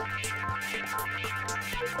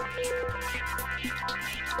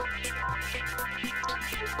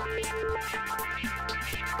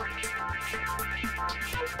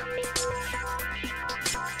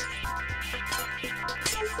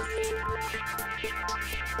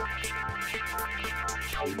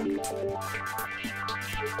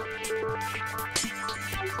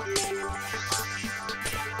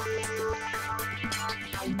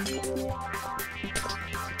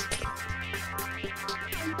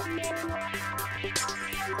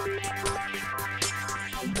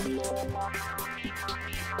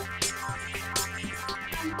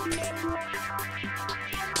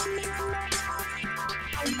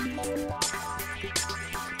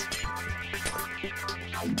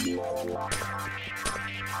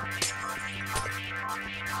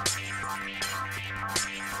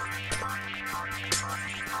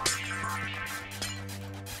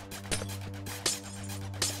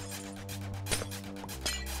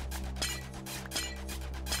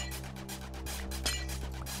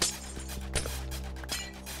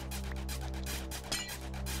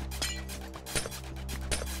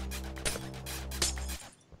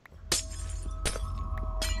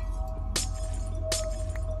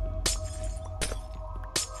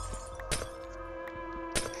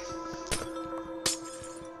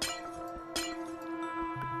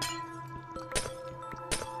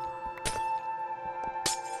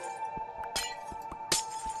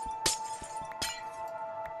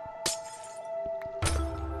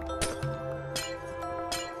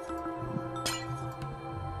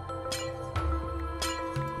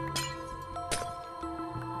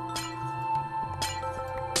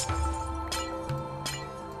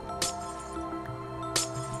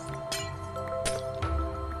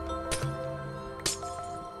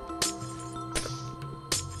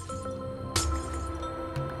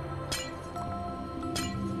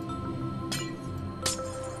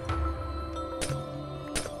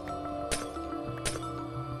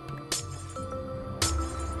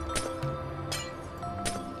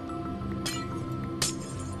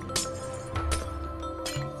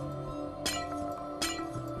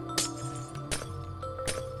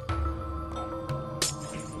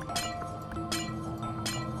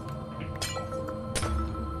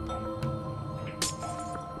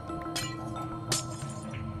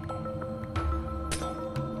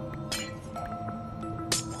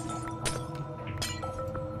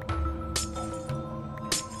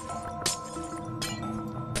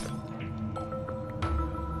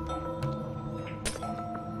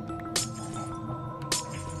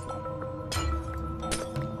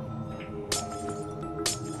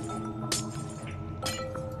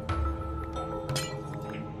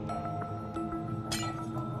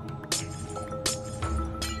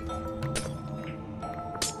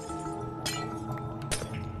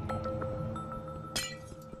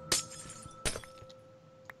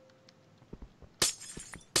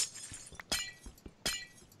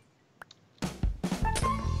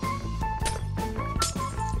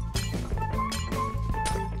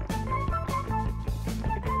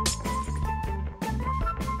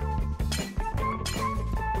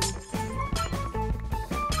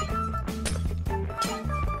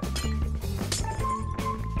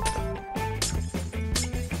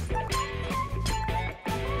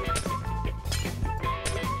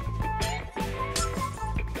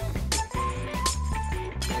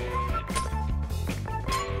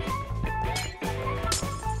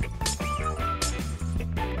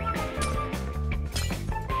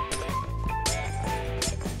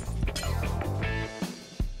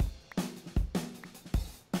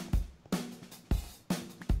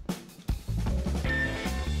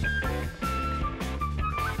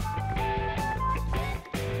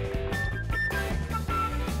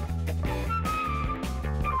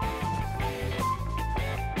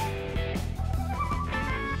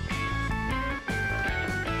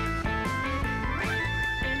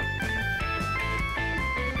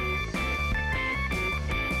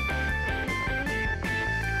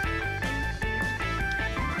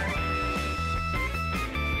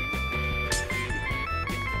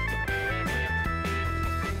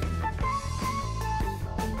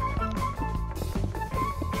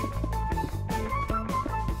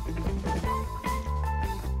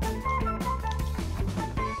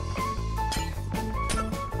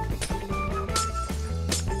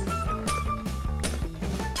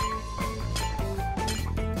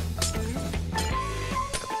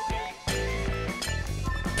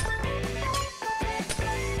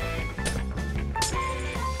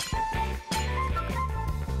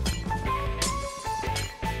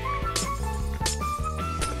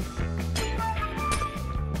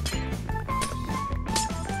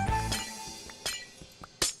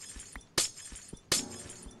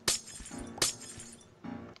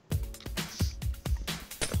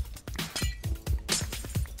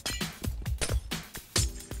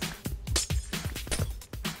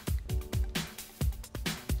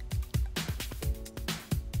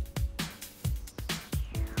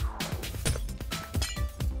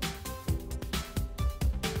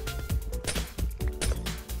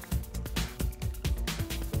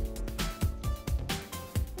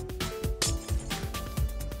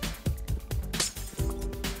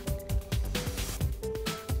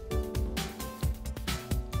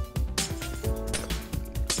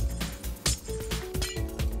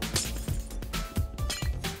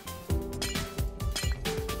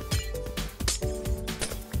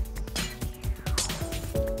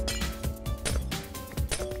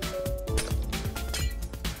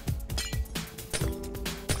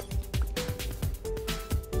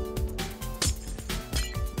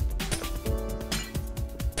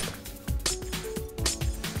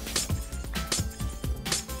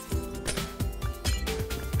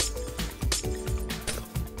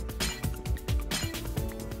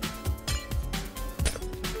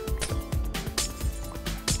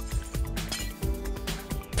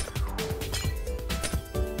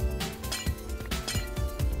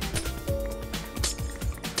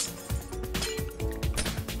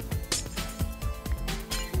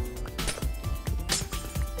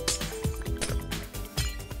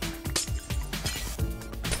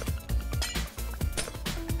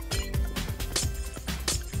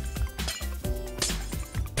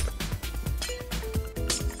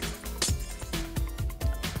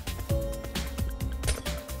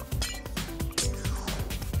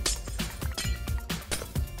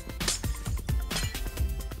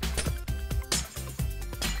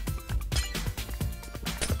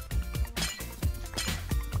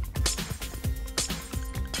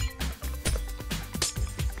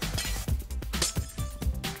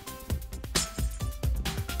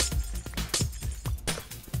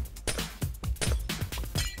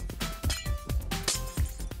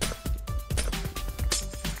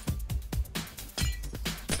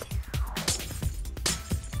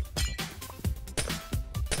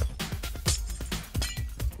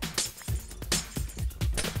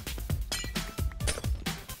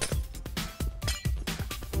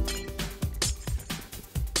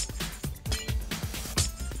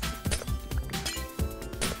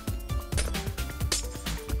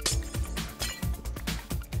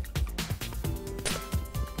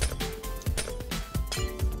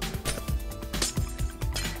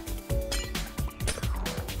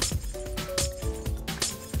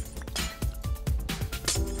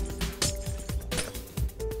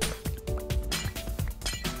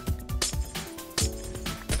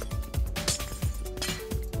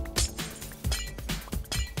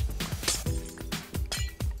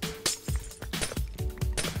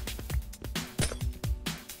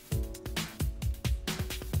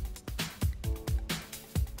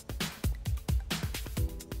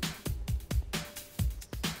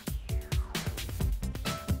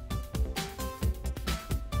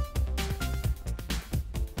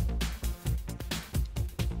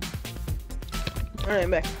 Alright,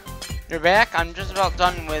 I'm back. You're back? I'm just about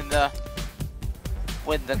done with the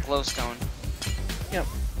glowstone. Yep.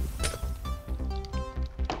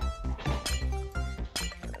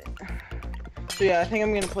 So yeah, I think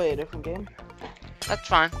I'm gonna play a different game. That's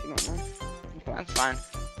fine. If you don't mind. Okay. That's fine.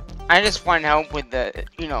 I just want help with the,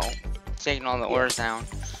 you know, taking all the ores down.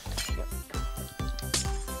 Yep.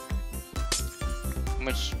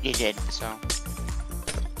 Which you did, so.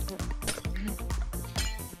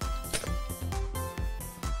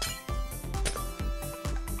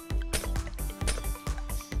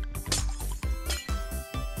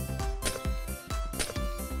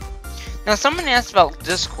 Now, someone asked about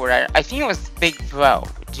Discord. I think it was Big Bro.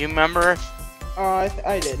 Do you remember?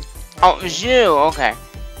 I did. Oh, it was you. Okay.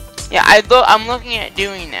 Yeah, I'm looking at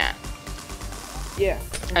doing that. Yeah.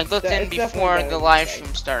 I looked in before the live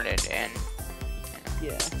stream started, and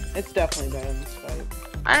yeah, it's definitely better than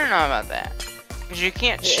Skype. I don't know about that, because you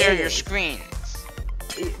can't share your screens.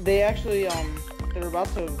 They actually they're about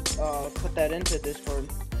to put that into Discord.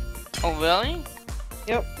 Oh really?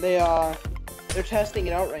 Yep. They're testing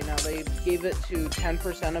it out right now. They gave it to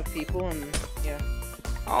 10% of people, and yeah.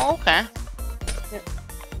 Oh, okay. Yep.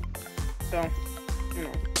 So, you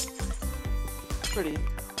know, pretty.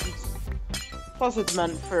 Plus, it's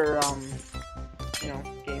meant for you know,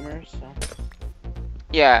 gamers. So.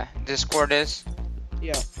 Yeah, Discord is.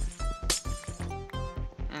 Yeah.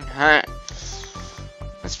 Okay.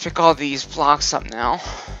 Let's pick all these blocks up now.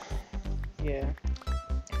 Yeah.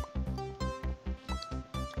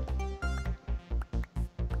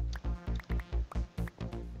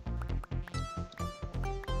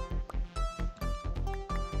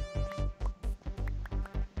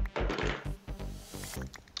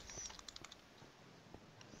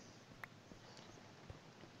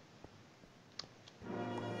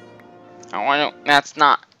 That's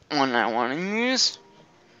not one I want to use.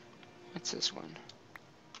 What's this one?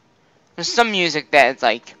 There's some music that is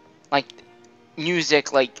like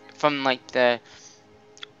music like from like the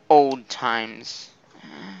old times.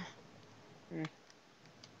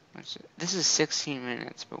 What's it? This is 16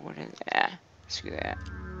 minutes, but what is that? Screw that.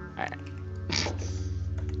 Alright.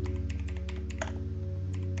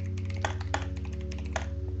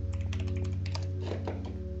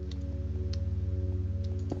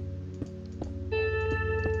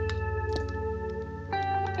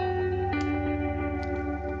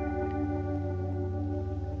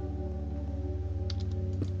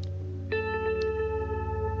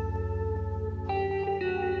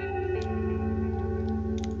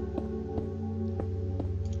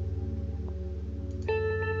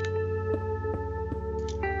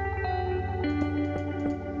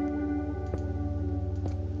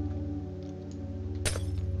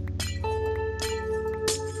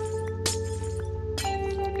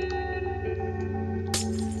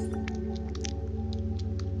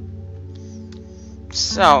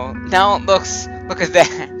 So now it looks, look at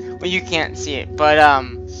that. Well, you can't see it, but I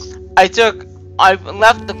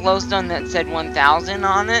left the glowstone that said 1000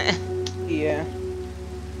 on it. Yeah.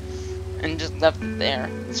 And just left it there.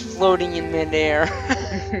 It's floating in midair.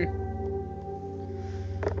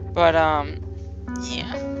 But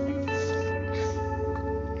yeah.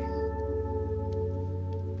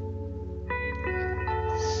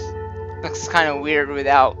 Looks kind of weird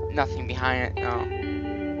without nothing behind it, though.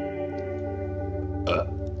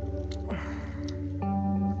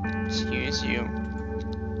 Excuse you.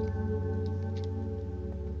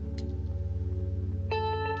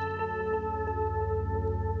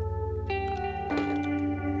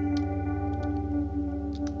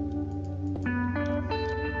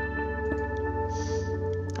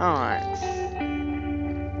 Alright.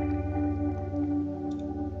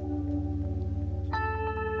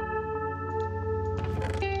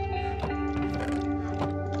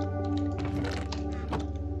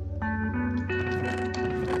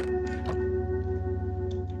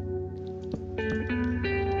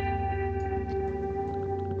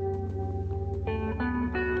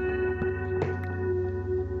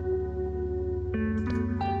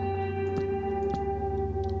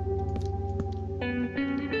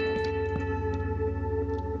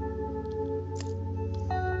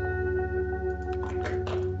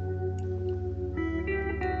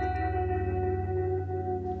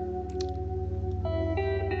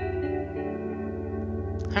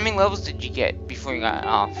 How many levels did you get before you got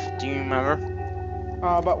off? Do you remember?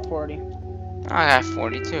 About 40. I got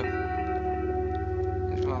 42.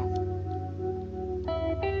 As well.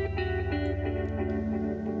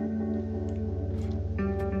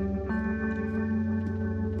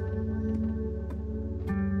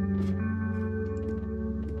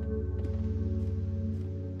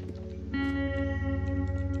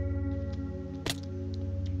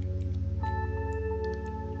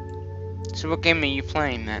 So what game are you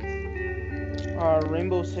playing then?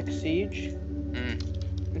 Rainbow Six Siege.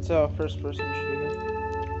 It's a first-person shooter.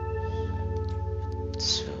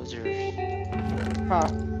 So there's... Huh.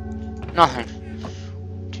 Nothing.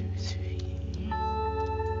 2,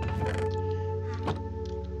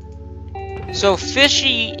 3... So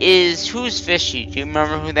Fishy is... Who's Fishy? Do you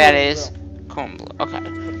remember who that is? CodingBro. Okay.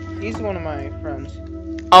 He's one of my friends.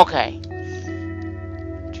 Okay.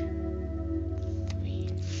 2, 3,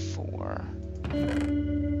 4.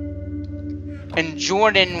 And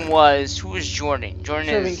Jordan was... Who was Jordan? Jordan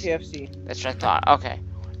Serving is... KFC. That's what I thought. Okay.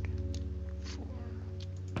 1, 4,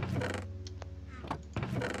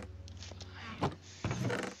 5.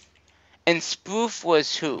 And Spoof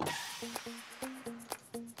was who?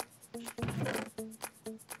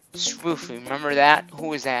 Spoof, remember that? Who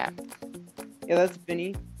was that? Yeah, that's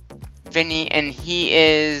Vinny. Vinny, and he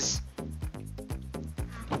is...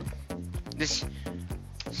 This...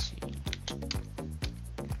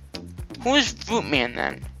 Who is Fruitman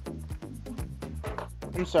then?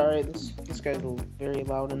 I'm sorry, this guy's very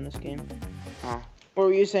loud in this game. Oh. What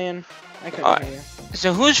were you saying? I couldn't hear you.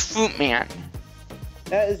 So who's Fruitman?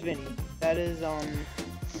 That is Vinny. That is,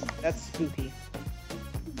 that's Spooky.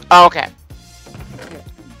 Oh, okay. Yeah.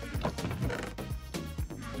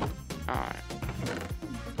 Alright.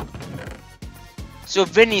 So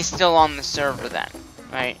Vinny's still on the server then,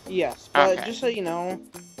 right? Yes, but okay. just so you know,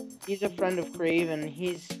 he's a friend of Crave, and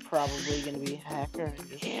he's probably gonna be a hacker. And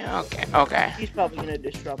just, Yeah, okay, okay. He's probably gonna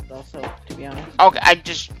disrupt us, so, to be honest. Okay, I'm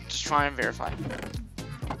just trying to verify.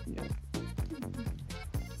 Yeah.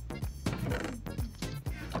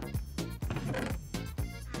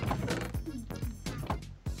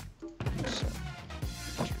 So,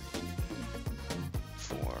 2,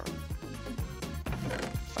 4,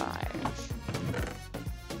 5.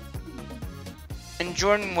 And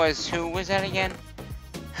Jordan was, who was that again?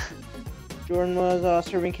 Jordan was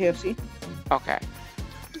serving KFC. Okay.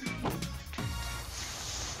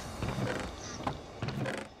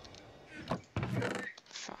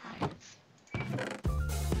 5.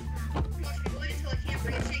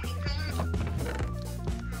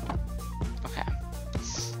 Okay.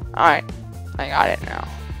 Alright. I got it now.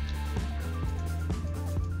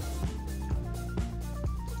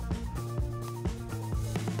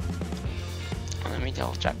 Let me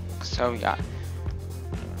double check. So we got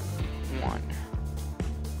 1,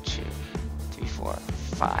 2, 3, 4,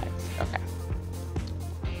 5. Okay.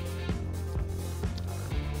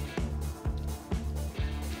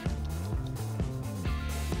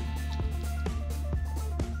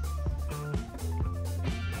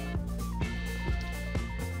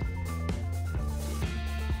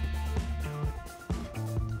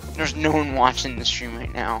 There's no one watching the stream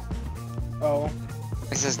right now. Oh.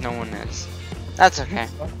 It says no one is. That's okay.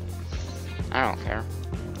 I don't care.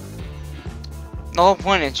 The whole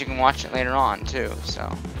point is you can watch it later on too,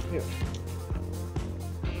 so. Yeah.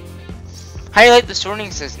 How do you like the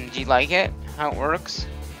sorting system? Do you like it? How it works?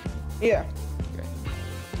 Yeah. Good.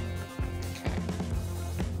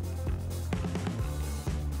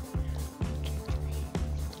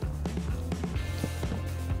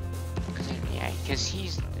 Okay. Yeah, because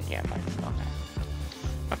he's... Yeah, my... Okay.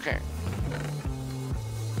 Okay.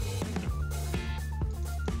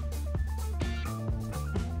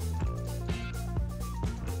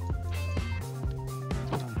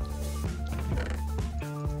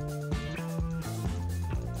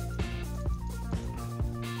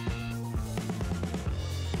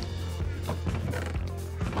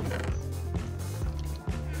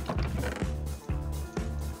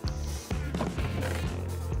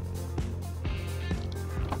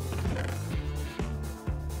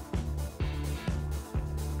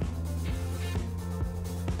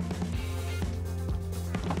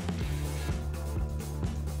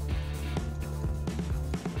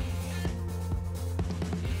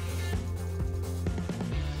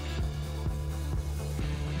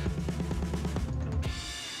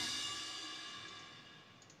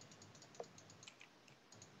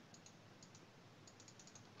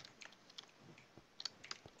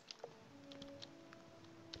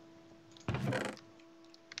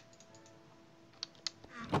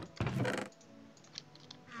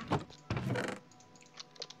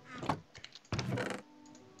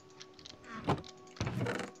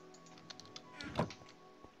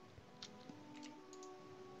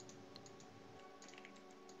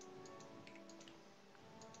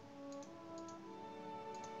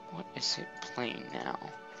 What is it playing now?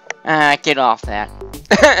 Get off that.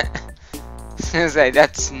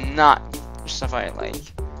 That's not stuff I like.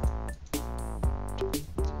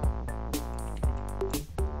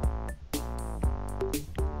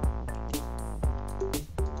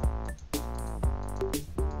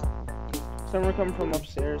 Someone coming from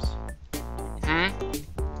upstairs. Hmm?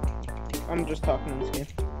 I'm just talking in this game.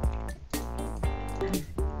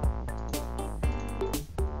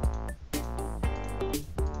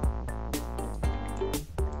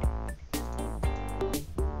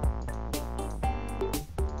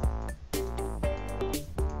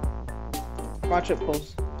 Watch it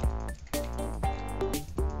pulse.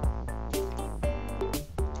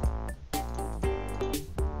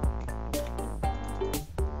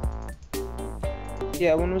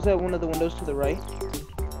 Yeah, when was that one of the windows to the right?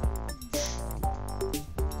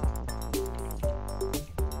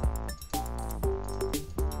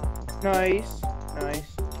 Nice. Nice.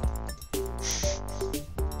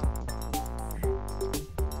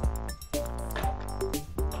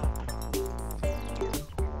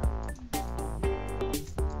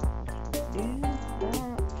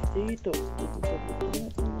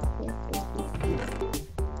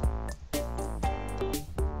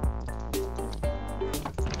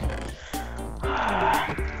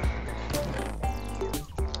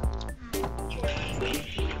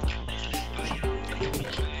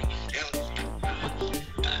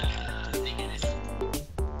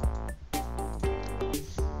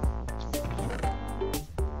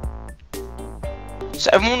 So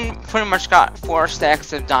everyone pretty much got 4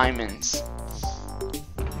 stacks of diamonds.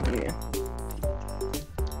 Yeah.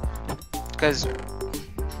 Because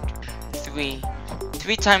 3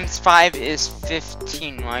 times 5 is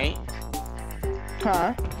 15, right?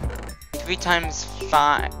 Huh? 3 times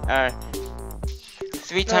 5,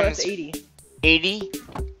 3 No, times that's 80. 80?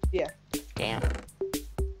 Yeah. Damn.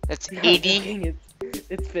 That's No, 80.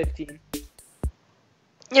 it's 15.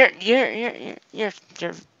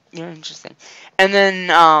 You're interesting. And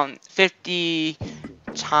then 50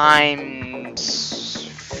 times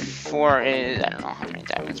 4 is, I don't know how many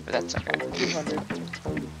diamonds, but that's okay. 200.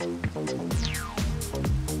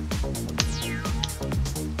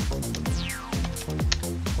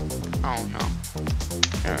 Oh no.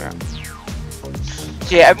 There we go.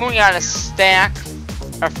 So yeah, everyone got a stack,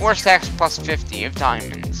 or 4 stacks plus 50 of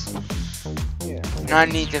diamonds. Yeah. Now I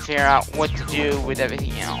need to figure out what to do with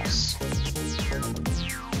everything else.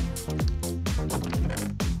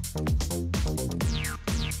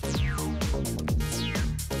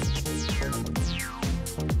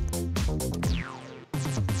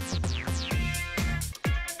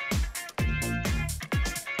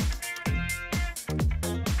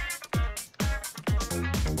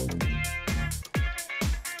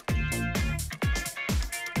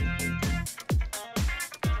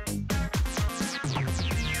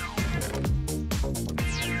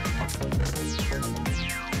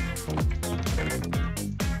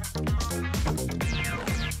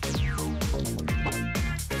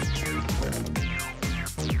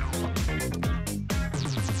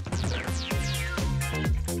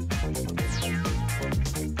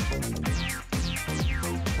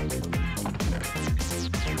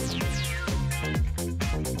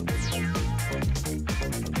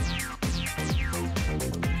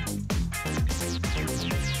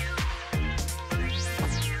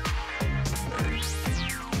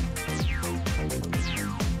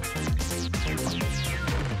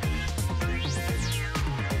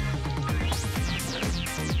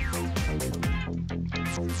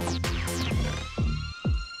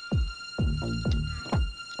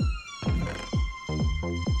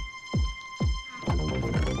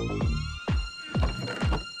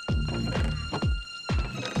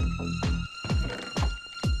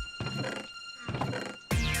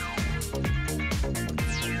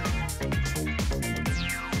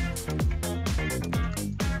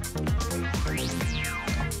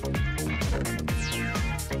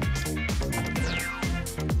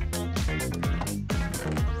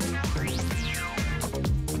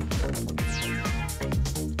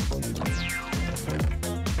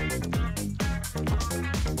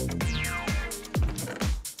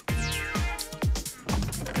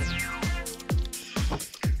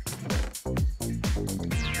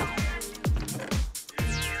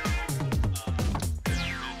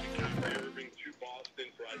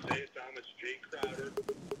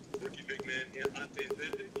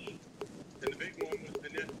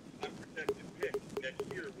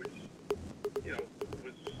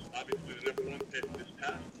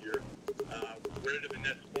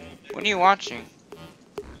 What are you watching?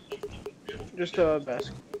 Just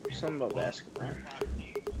something about basketball.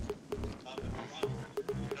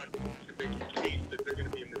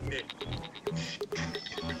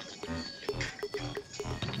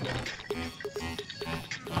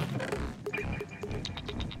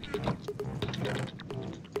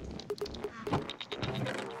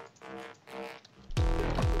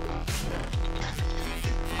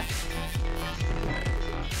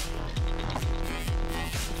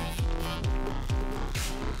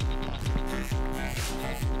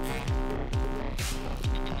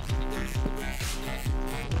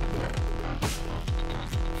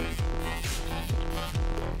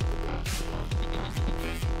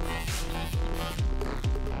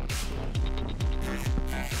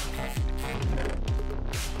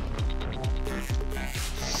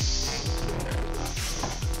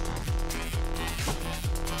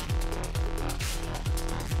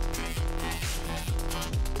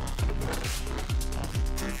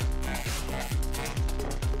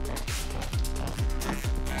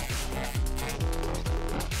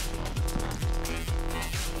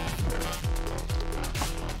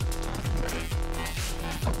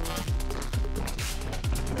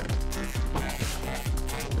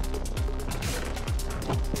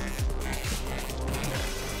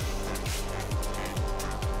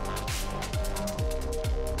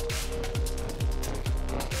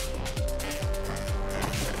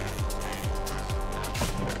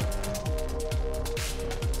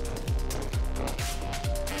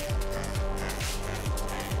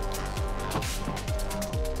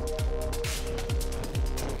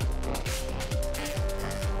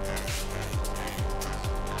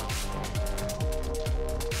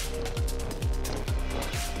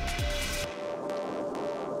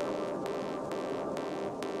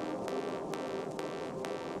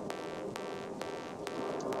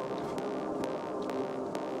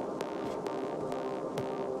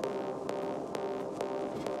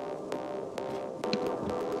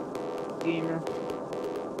 gamer.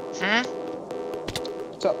 Hmm?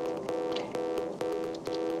 What's up?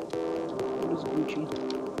 What is Gucci?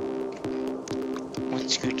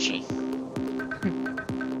 What's Gucci?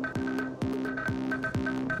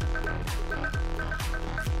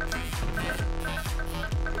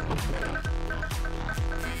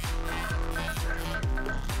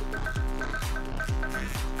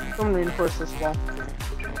 Someone reinforce this wall.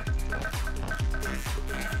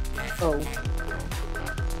 Oh.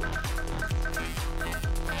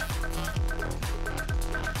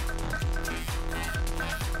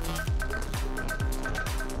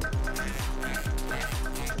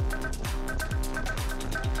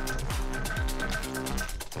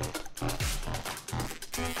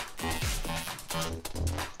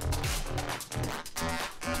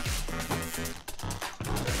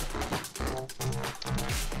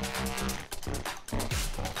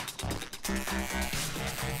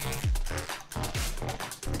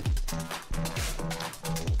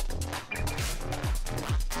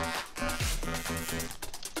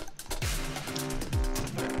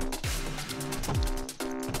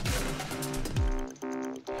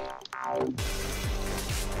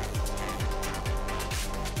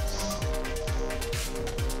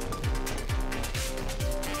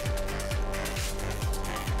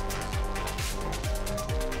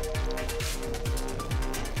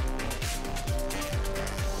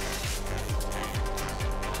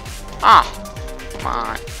 Ah! Come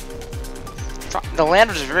on. The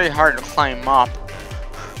ladders are very hard to climb up.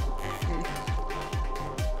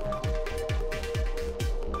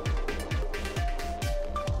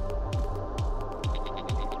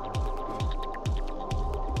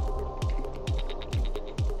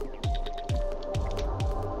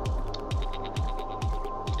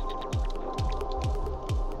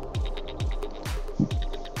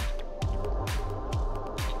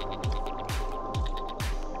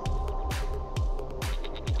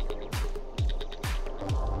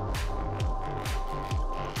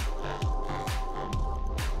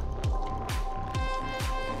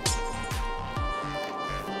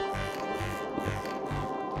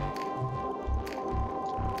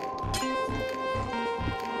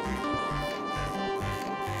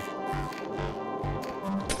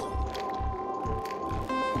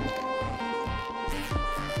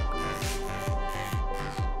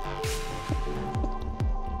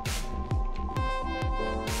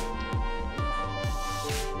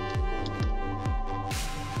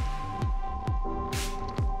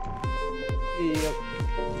 Yep.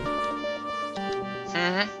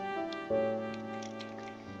 Mm-hmm.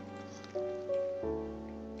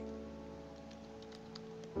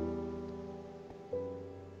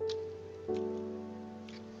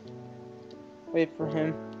 Wait for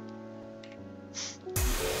him.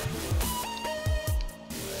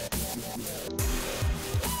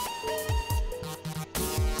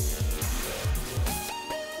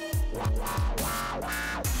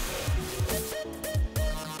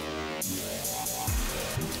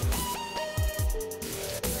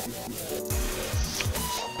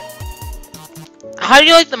 How do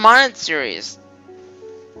you like the modded series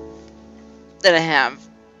that I have?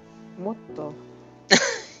 What the?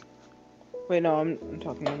 Wait, no, I'm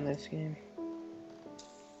talking on this game.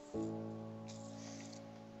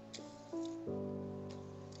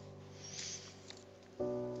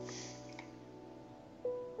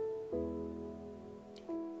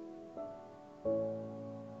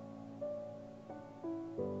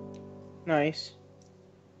 Nice.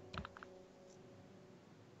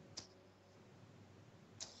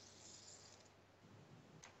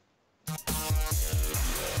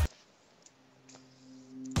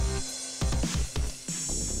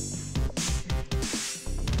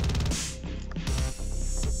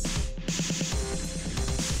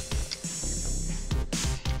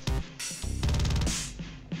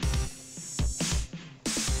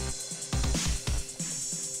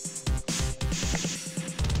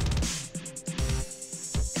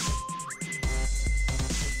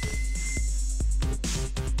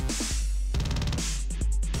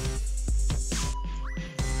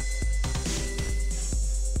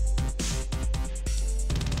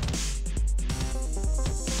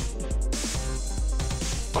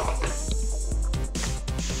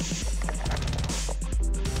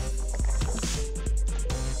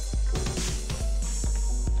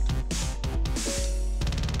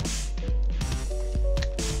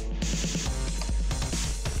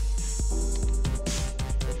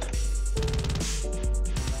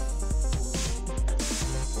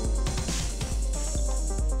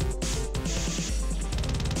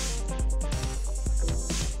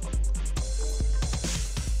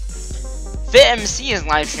 FitMC is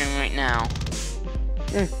live streaming right now.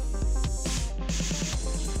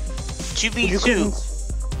 2B2.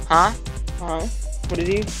 Huh? Huh? What did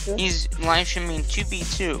he do? He's live streaming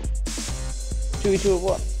 2B2. 2v2 of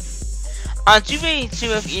what?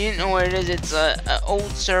 2B2, if you didn't know what it is, it's a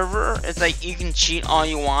old server. It's like you can cheat all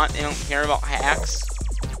you want. They don't care about hacks.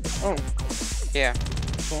 Oh. Yeah.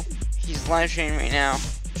 Cool. He's live streaming right now.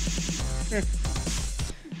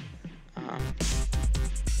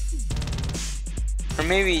 Or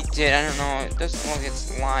maybe he did, I don't know. It doesn't look like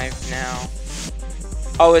it's live now.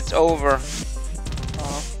 Oh, it's over.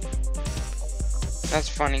 That's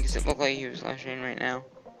funny because it looked like he was live streaming right now.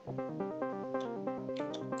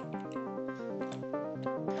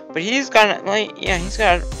 But he's got like, yeah, he's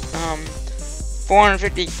got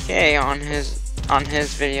 450K on his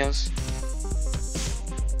videos.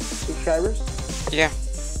 Subscribers? Yeah.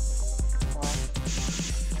 Wow.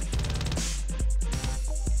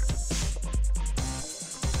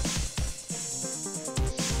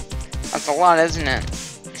 That's a lot, isn't it?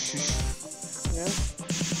 Yeah.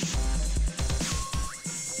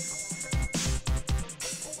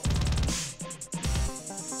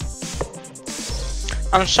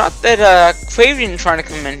 I'm shocked that Crave didn't try to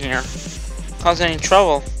come in here, cause any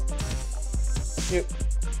trouble. Yep.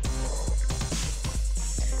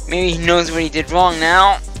 Maybe he knows what he did wrong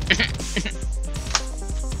now.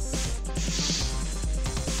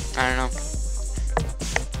 I don't know.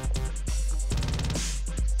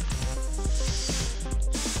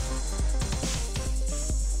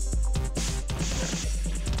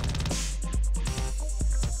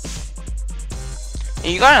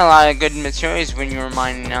 You got a lot of good materials when you were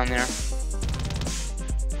mining down there.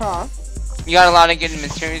 Huh? You got a lot of good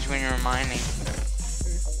materials when you were mining.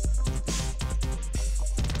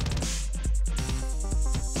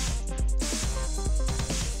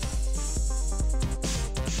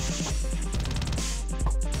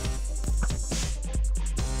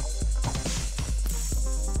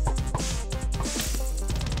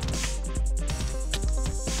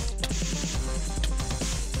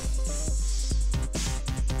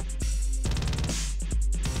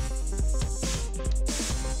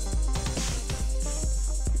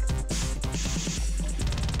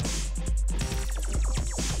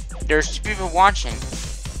 There's 2 people watching.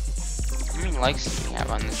 How many likes do we have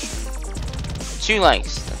on this stream? 2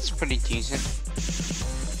 likes. That's pretty decent.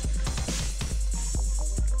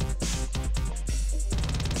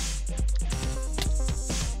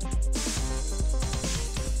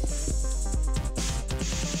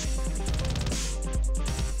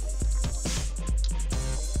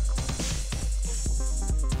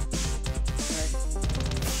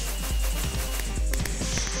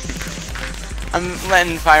 I'm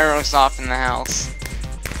letting Pyros off in the house.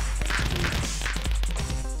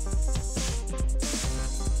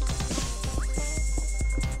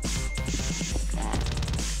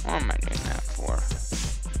 What am I doing that for?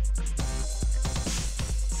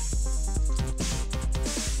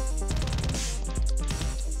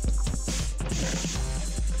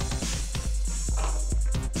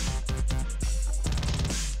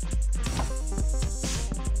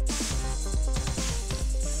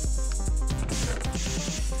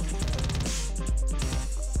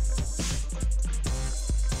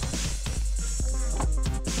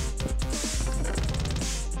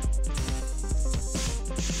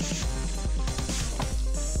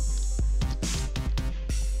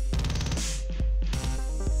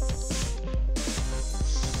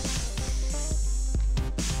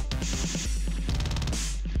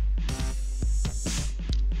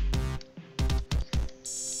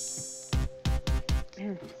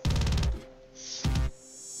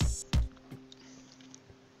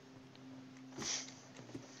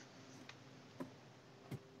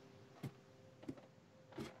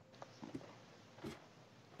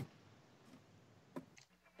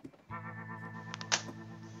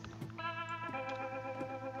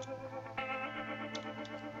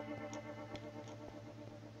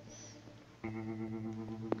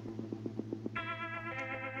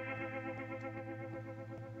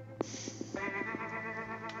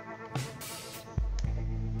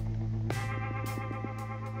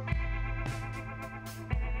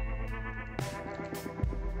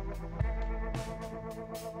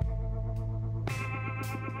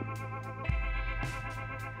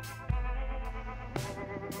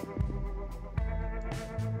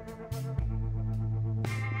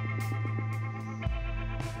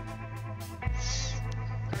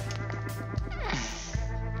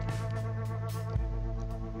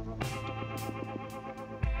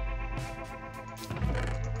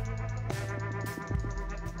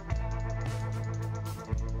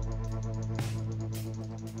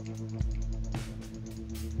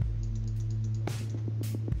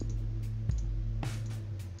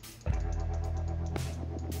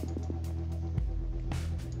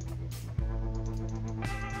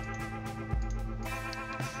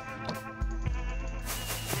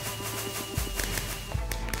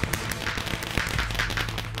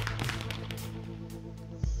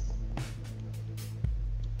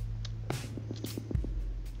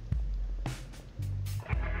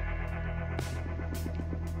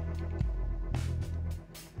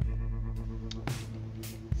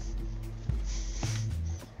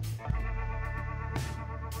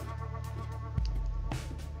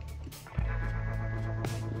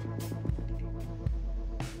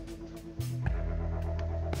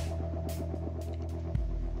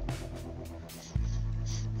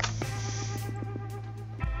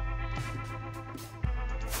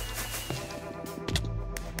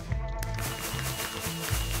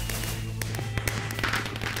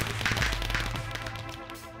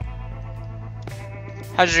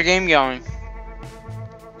 How's your game going?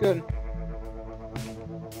 Good.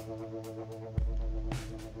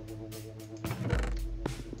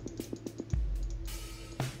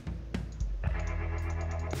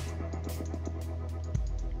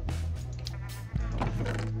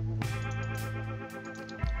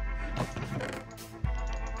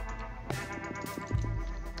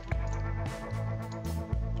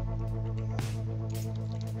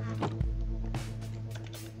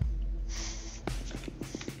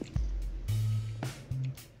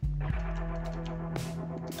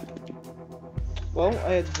 Well,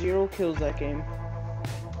 I had 0 kills that game.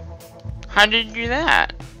 How did you do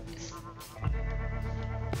that?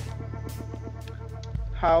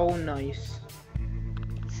 How nice.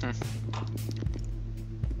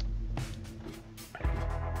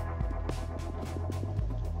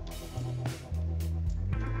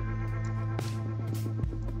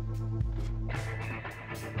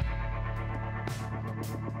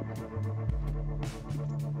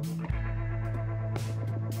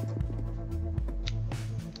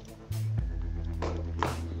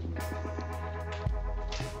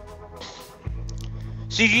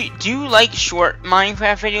 So do you like short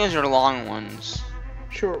Minecraft videos or long ones?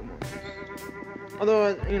 Short ones. Although,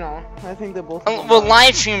 you know, I think they're both. Well,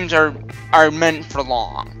 live streams are meant for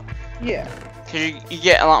long. Yeah. Cause you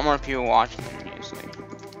get a lot more people watching them usually.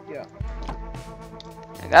 Yeah.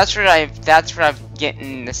 And that's what I've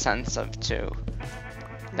getting the sense of too.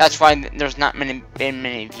 That's why there's not been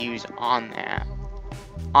many views on that,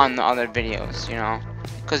 on the other videos, you know,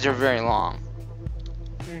 because they're very long.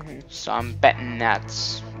 So I'm betting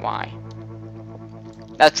that's why.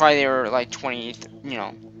 That's why they were like 20, you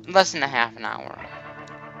know, less than a half an hour.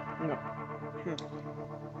 No.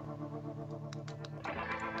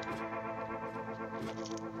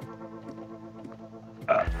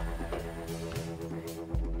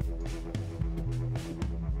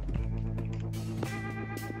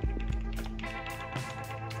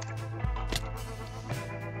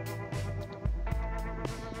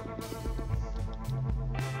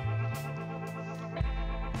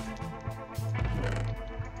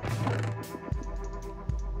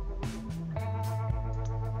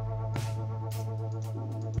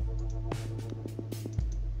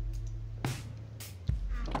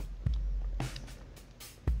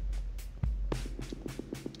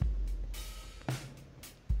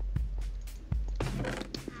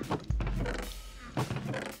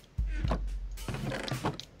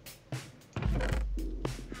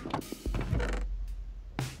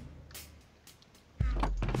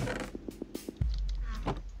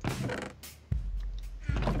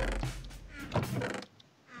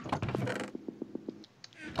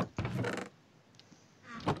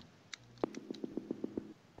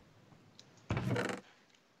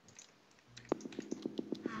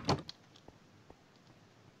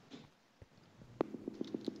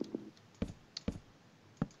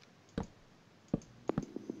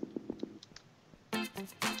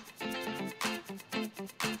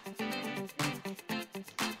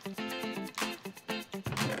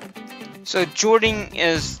 So Jordan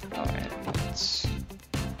is.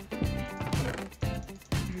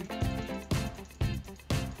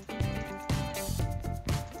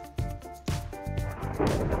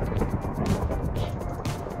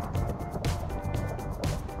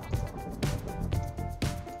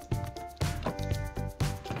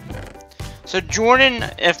 So Jordan,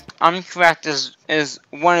 if I'm correct, is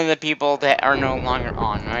one of the people that are no longer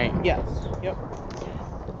on, right? Yes. Yep.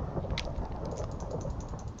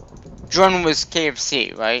 Jordan was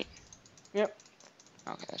KFC, right? Yep.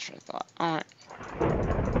 Okay, that's what I thought. Alright.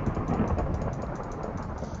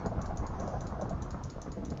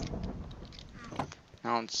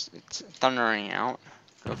 Now it's thundering out.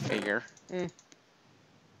 Go figure.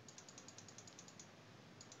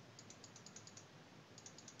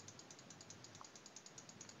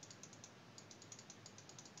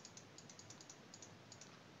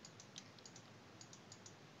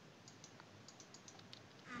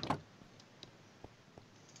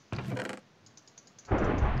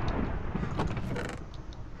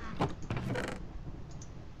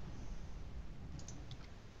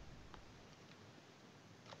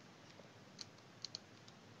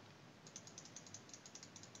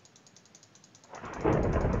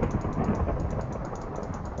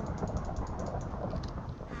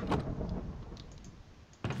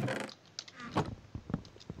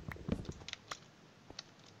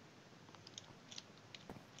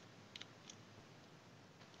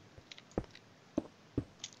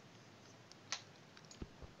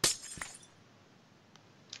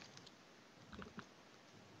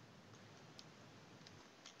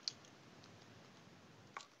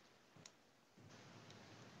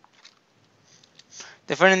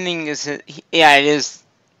 The funny thing is that yeah, it is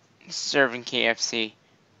serving KFC.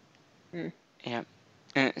 Mm. Yep.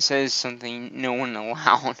 And it says something no one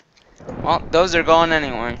allowed. Well, those are gone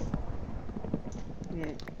anyway.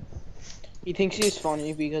 Mm. He thinks he's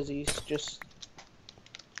funny because he's just...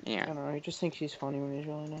 Yeah. I don't know, he just thinks he's funny when he's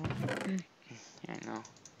really not. Yeah, I know.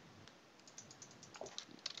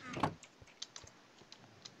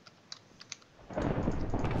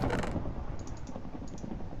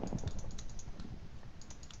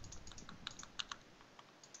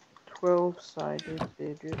 Twelve-sided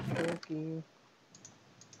digit turkey.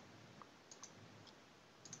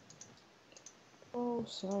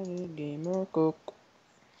 12-sided gamer cook.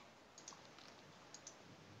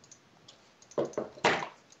 And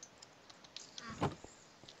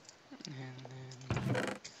then,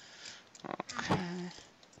 okay.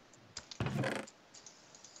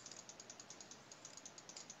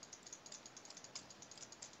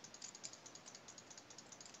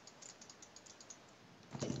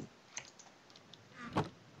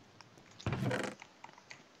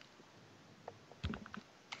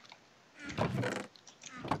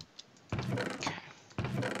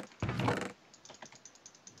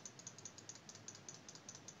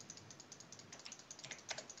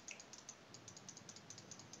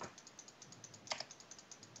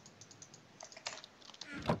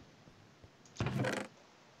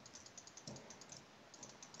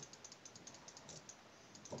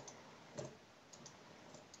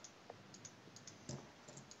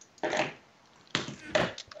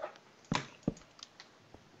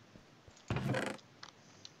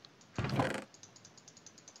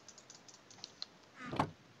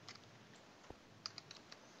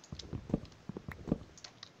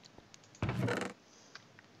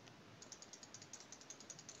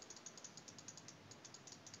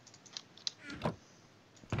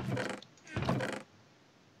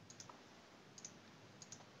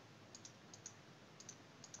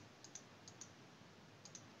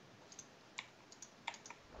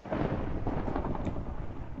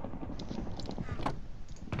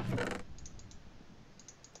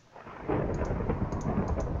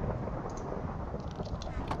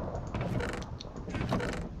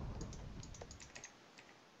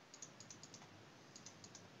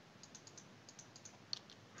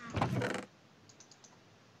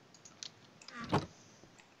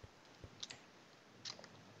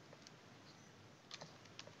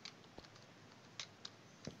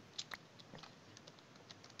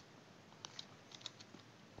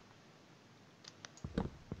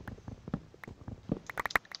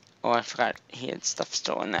 Oh, I forgot he had stuff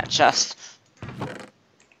still in that chest.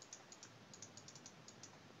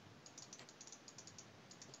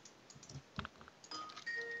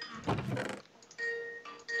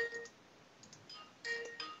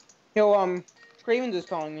 Yo, Cravens is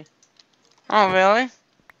calling me. Oh, really?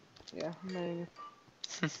 Yeah, maybe.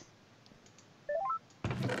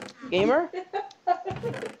 Gamer?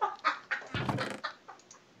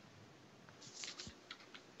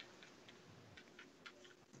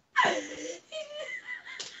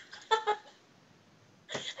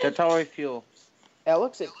 That's how I feel.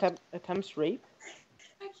 Alex attempts rape?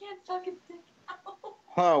 I can't fucking think now.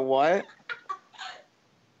 Huh, what?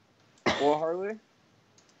 What, Harley?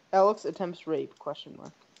 Alex attempts rape, question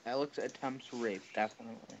mark. Alex attempts rape,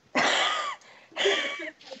 definitely.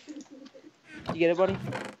 You get it, buddy?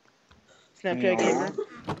 Snapchat No. gamer?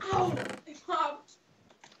 Ow! It popped.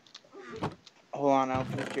 Hold on,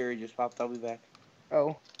 Alex's cherry just popped. I'll be back.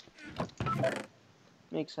 Oh.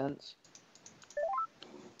 Makes sense.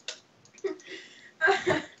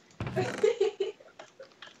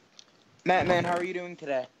 Mattman, how are you doing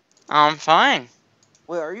today? I'm fine.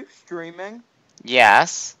 Wait, are you streaming?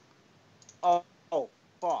 Yes. Oh,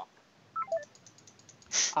 fuck.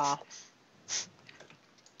 Ah.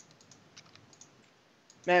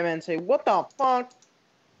 Man, say, what the fuck?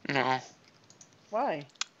 No. Why?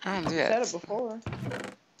 I don't do You that. said it before. You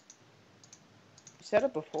said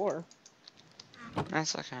it before.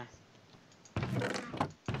 That's okay.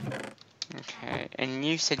 Okay, and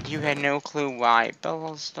you said you had no clue why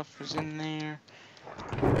Bella's stuff was in there.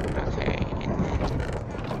 Okay, and then...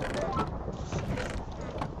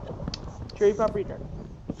 Cherry Pop Retard.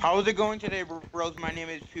 How's it going today, bros? My name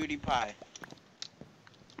is PewDiePie.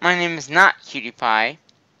 My name is not Cutie Pie.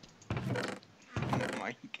 Oh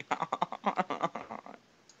my god.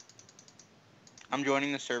 I'm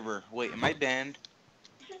joining the server. Wait, am I banned?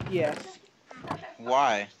 Yes.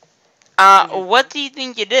 Why? What do you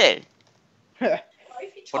think you did?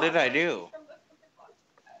 What did I do?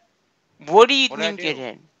 What do you What did I think you do?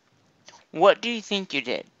 did? What do you think you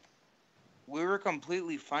did? We were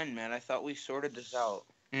completely fine, man. I thought we sorted this out.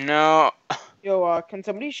 No. Yo, can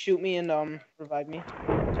somebody shoot me and revive me?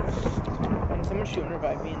 Can someone shoot and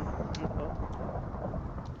revive me in the boat?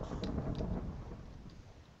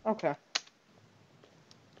 Okay.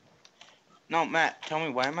 No, Matt, tell me,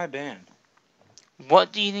 why am I banned?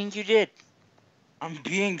 What do you think you did? I'm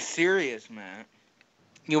being serious, Matt.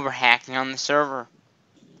 You were hacking on the server.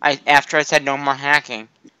 After I said no more hacking.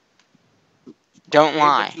 Don't Okay,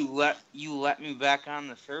 lie. but you let me back on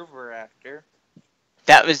the server after.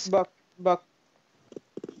 That was... Buck,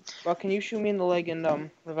 can you shoot me in the leg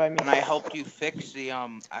and revive me? And I helped you fix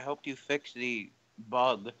the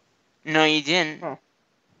bug. No, you didn't. Oh.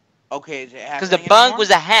 Okay, is it happening Because the bug anymore? was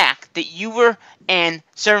a hack that you were and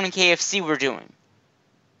Serving KFC were doing.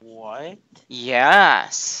 What?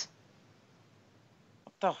 Yes.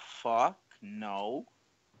 What the fuck? No.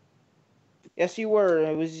 Yes, you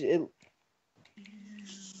were.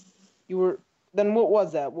 You were. Then what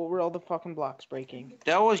was that? What were all the fucking blocks breaking?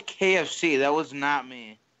 That was KFC. That was not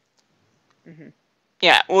me.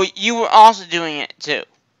 Yeah, well, you were also doing it too.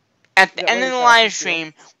 At the That end why of the you're live tracking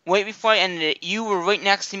stream, right before I ended it, you were right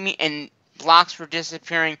next to me and blocks were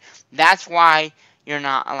disappearing. That's why you're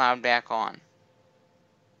not allowed back on.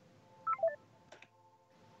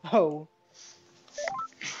 Oh.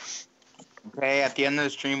 Okay, at the end of the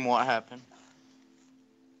stream, what happened?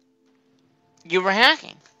 You were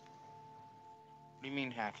hacking. What do you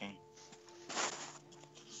mean hacking?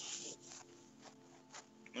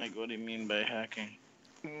 Like, what do you mean by hacking?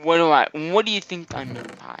 What do you think I mean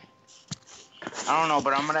by? I don't know,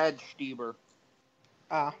 but I'm gonna add Stieber.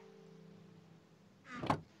 Ah.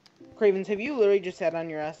 Cravens, have you literally just sat on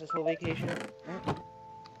your ass this whole vacation?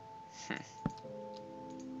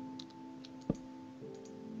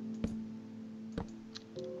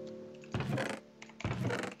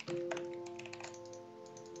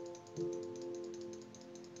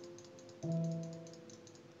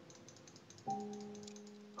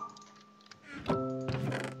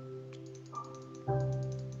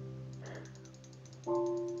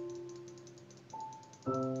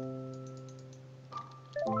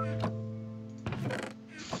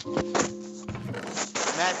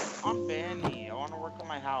 Matt, unban me. I want to work on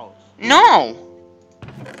my house. No.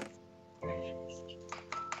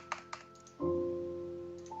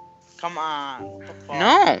 Come on. What the fuck?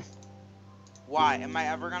 No. Why? Am I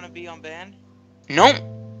ever gonna be unbanned? No.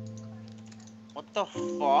 What the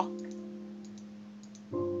fuck?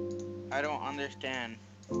 I don't understand.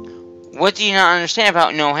 What do you not understand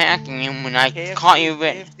about no hacking? And when I caught you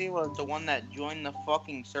with... KFC was the one that joined the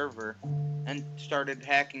fucking server and started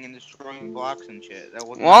hacking and destroying blocks and shit. That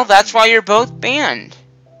was Well, not that's me. why you're both banned.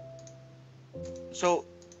 So,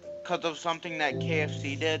 because of something that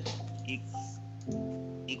KFC did,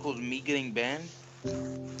 equals me getting banned?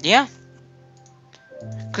 Yeah.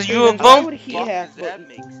 Because you were Cravens, why both... would he Fuck, hack? does that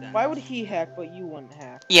make sense? Why would he hack but you wouldn't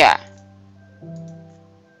hack? Yeah.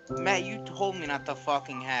 Matt, you told me not to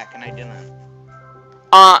fucking hack and I didn't.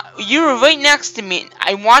 You were right next to me.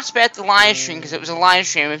 I watched back the live stream because it was a live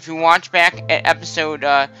stream. If you watch back at episode,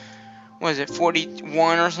 what is it,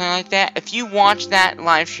 41 or something like that? If you watch that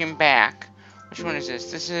live stream back, which one is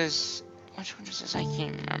this? Which one is this? I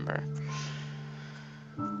can't remember.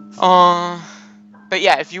 But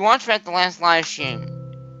yeah, if you watch back the last live stream,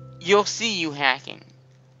 you'll see you hacking.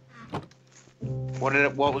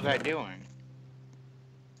 What was I doing?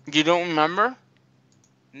 You don't remember?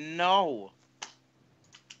 No.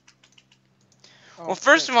 Well,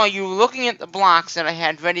 first of all, you were looking at the blocks that I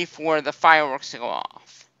had ready for the fireworks to go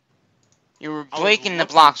off. You were breaking the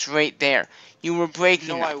blocks right there. You were breaking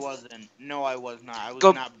them. No, I wasn't. No, I was not. I was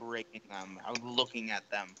not breaking them. I was looking at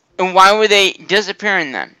them. And why were they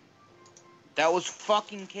disappearing then? That was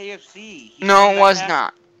fucking KFC. No, it was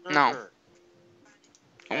not. No.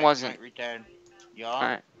 Okay, It wasn't. Retard. Y'all.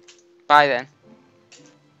 Alright. Bye then.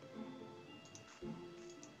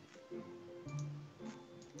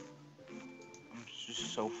 I'm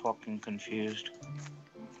just so fucking confused.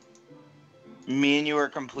 Me and you are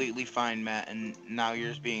completely fine, Matt, and now you're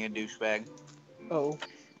just being a douchebag. Oh.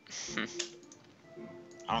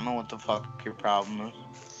 I don't know what the fuck your problem is.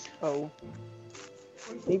 Oh.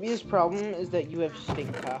 Maybe his problem is that you have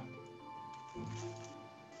stink cock.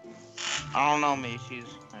 I don't know, Macy's.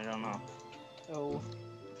 I don't know. Oh.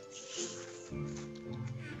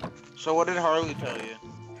 So what did Harley tell you?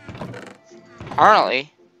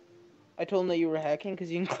 Harley? I told him that you were hacking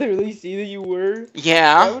because you can clearly see that you were.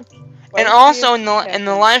 Yeah. Why And would also KFC in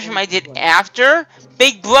the hack live stream I did after,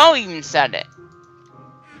 Big Bro even said it.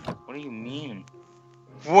 What do you mean?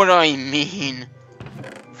 What do I mean?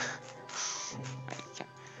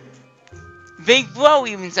 Big Bro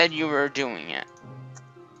even said you were doing it.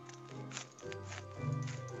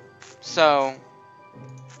 So.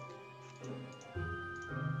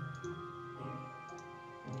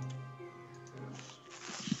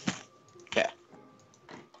 Okay.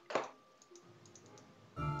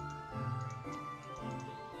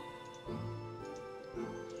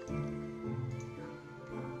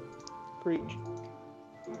 Preach.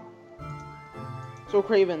 So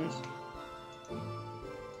Cravens.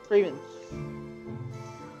 Craven.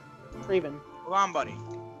 Craven. Hold on, buddy.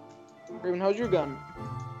 Craven, how's your gun?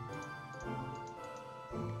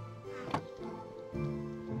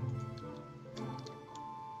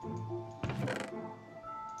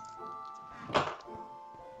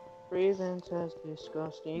 Craven says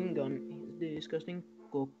disgusting gun. He's disgusting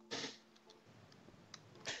cook.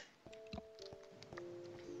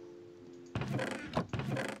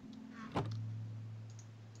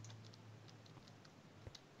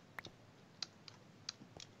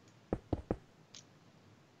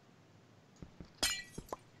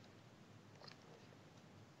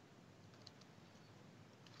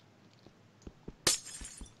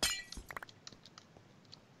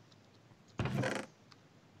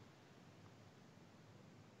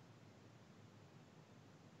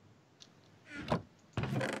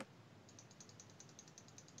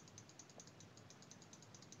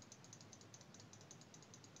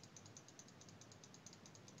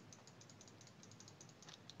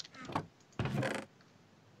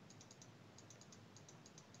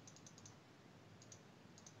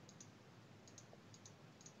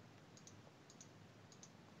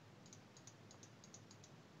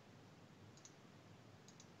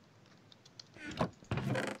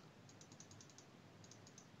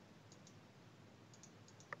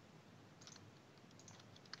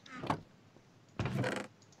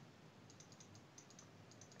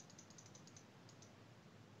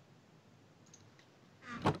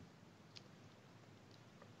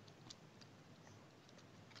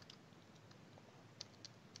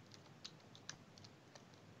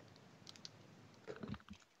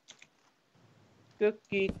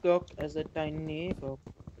 Cookie cook as a tiny cook.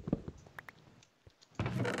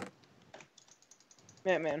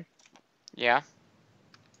 Mattman, Yeah.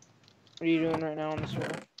 what are you doing right now on the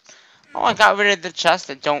server? Oh, I got rid of the chests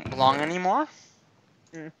that don't belong anymore.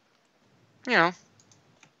 Hmm. You know.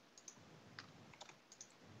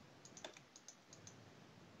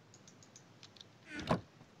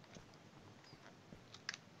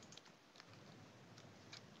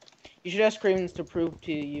 You should ask Cravens to prove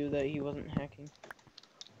to you that he wasn't hacking.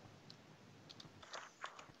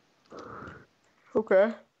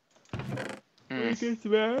 Okay. When he gets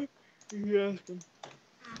back, you can ask him.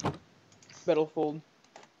 Battlefold.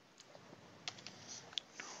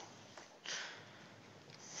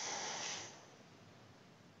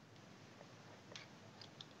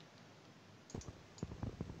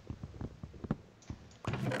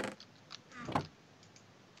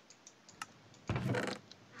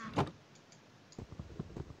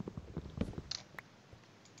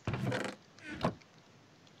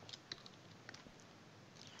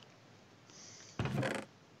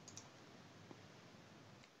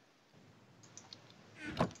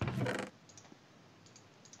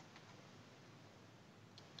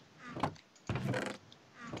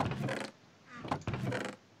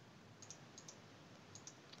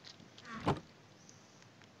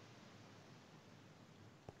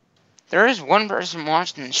 There is one person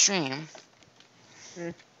watching the stream. Hmm.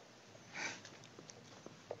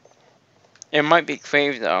 It might be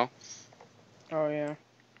Crave though. Oh yeah.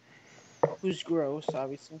 Who's gross,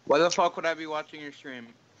 obviously. Why the fuck would I be watching your stream?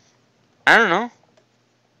 I don't know.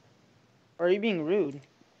 Or are you being rude?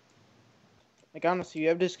 Like honestly, you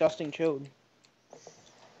have disgusting chode.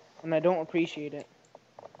 And I don't appreciate it.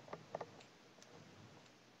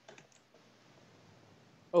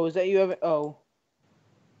 Oh, is that you have oh.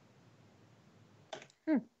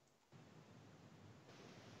 Hmm.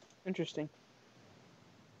 Interesting.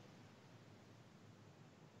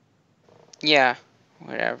 Yeah.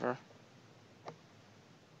 Whatever.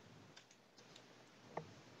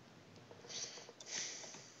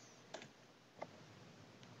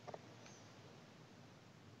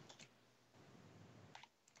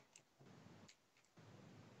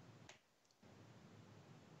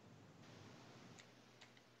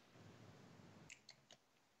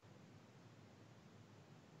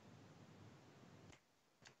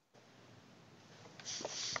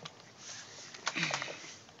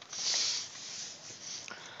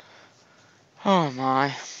 Oh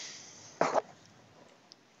my.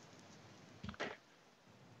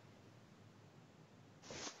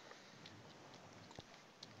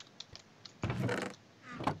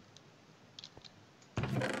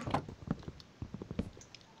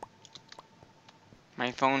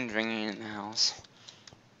 My phone's ringing in the house.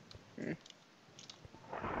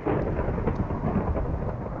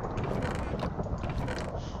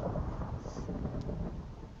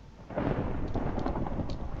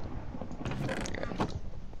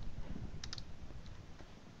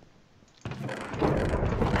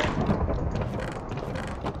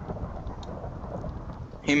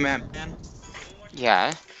 Hey, MattMan.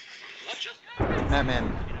 Yeah.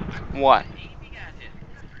 MattMan. What?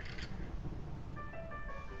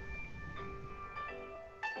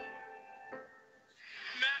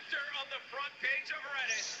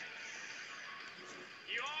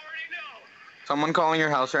 Someone calling your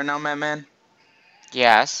house right now, MattMan?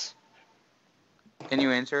 Yes. Can you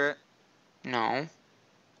answer it? No.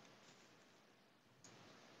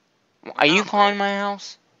 Why Are you not, bro? calling my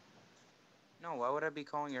house? No, why would I be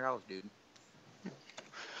calling your house, dude?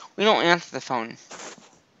 We don't answer the phone.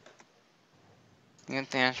 You get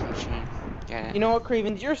the answer machine. Get it? You know what,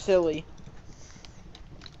 Cravens? You're silly.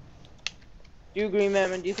 Do you agree,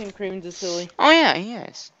 Mattman? Do you think Cravens is silly? Oh yeah, he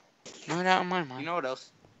is. No doubt in my You mind. know what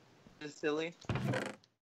else is silly?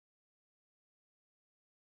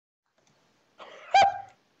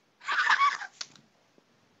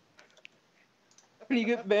 When you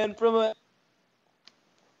get banned from a...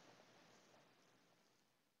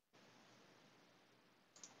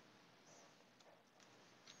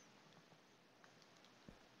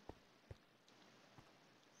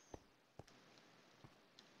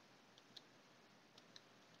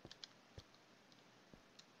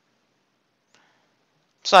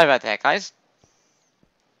 Sorry about that, guys.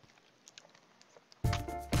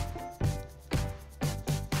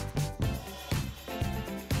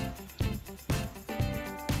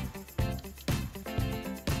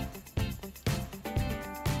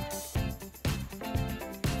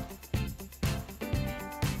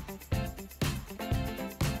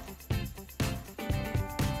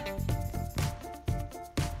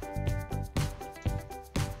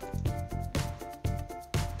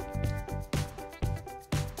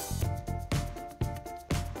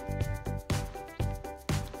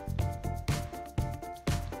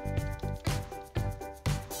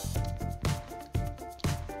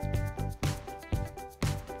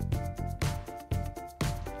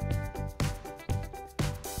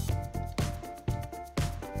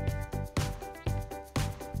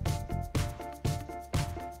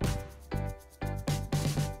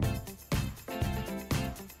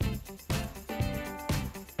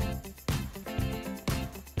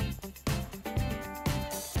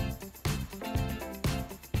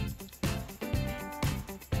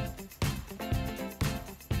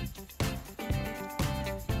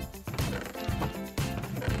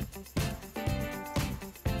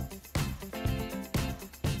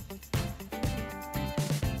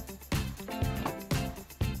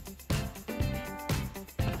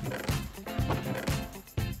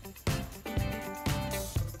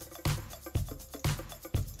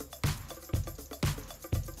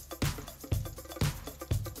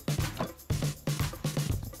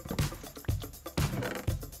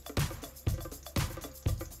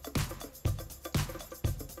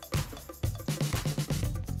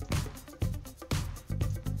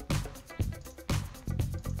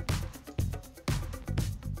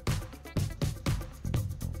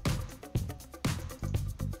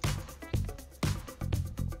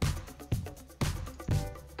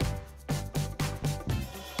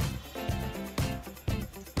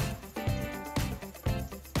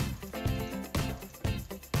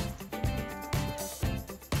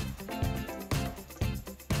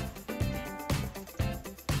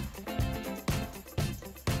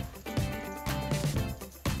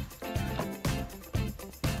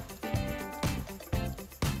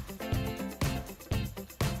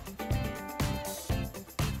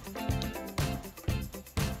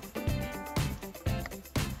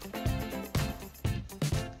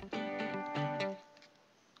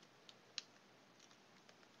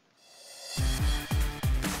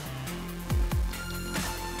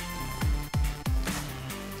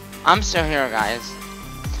 I'm still here, guys.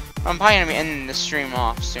 I'm probably gonna be ending the stream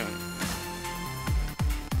off soon.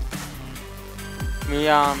 We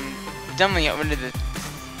definitely get rid of the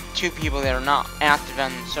 2 people that are not active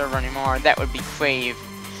on the server anymore. That would be Crave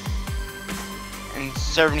and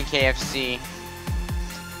Serving KFC.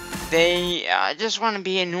 They just want to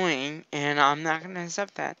be annoying, and I'm not gonna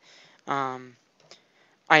accept that.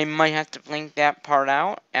 I might have to blink that part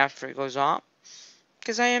out after it goes off,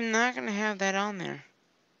 because I am not gonna have that on there.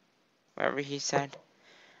 Whatever he said.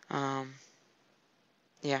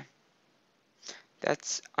 Yeah.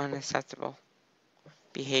 That's unacceptable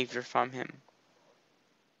behavior from him.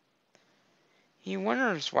 He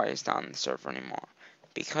wonders why he's not on the server anymore.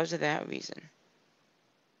 because of that reason.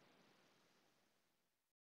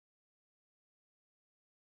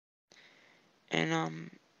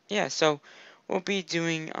 And, yeah, so we'll be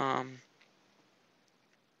doing,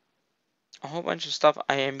 a whole bunch of stuff.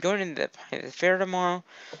 I am going to the fair tomorrow,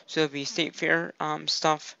 so there'll be state fair,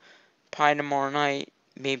 stuff probably tomorrow night,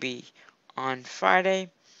 maybe on Friday.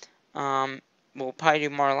 We'll probably do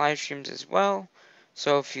more live streams as well.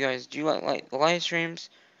 So if you guys do like the live streams,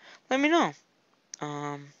 let me know.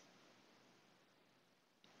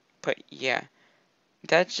 But yeah,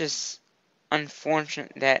 that's just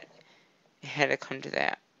unfortunate that it had to come to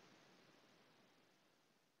that.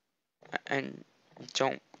 And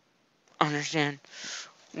don't understand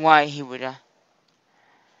why he would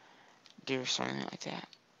do something like that.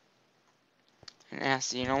 And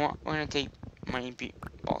ask, you know what, we're gonna take Money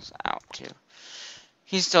Balls out too.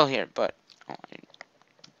 He's still here, but oh,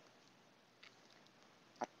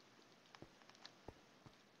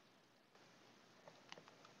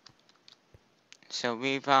 so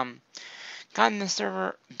we've gotten the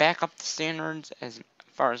server back up to standards as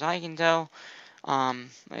far as I can tell. Like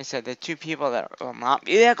I said, the two people that will not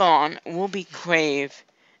be back on will be Crave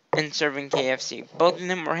and Serving KFC. Both of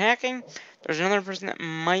them were hacking. There's another person that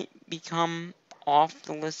might become off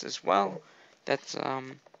the list as well. That's I'll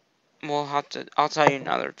tell you in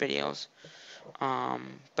other videos.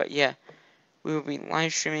 But yeah, we will be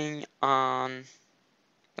live streaming on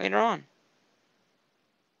later on.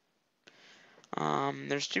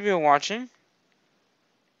 There's two people watching.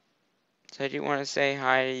 So I do want to say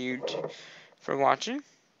hi to you for watching.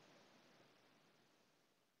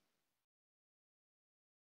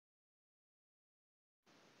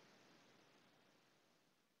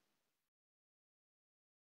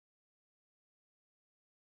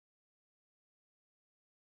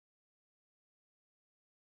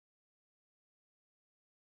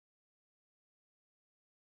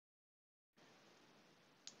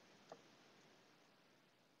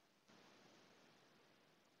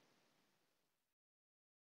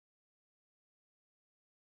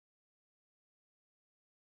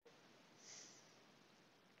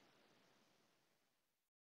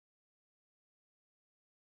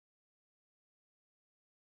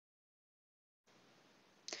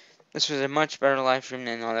 This was a much better live stream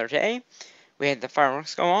than the other day. We had the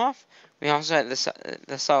fireworks go off. We also had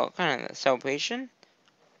the celebration.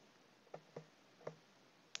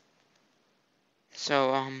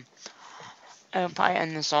 So I'll probably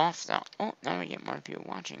end this off though. Oh, now we get more people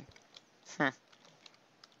watching. I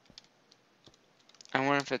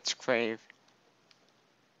wonder if it's Crave.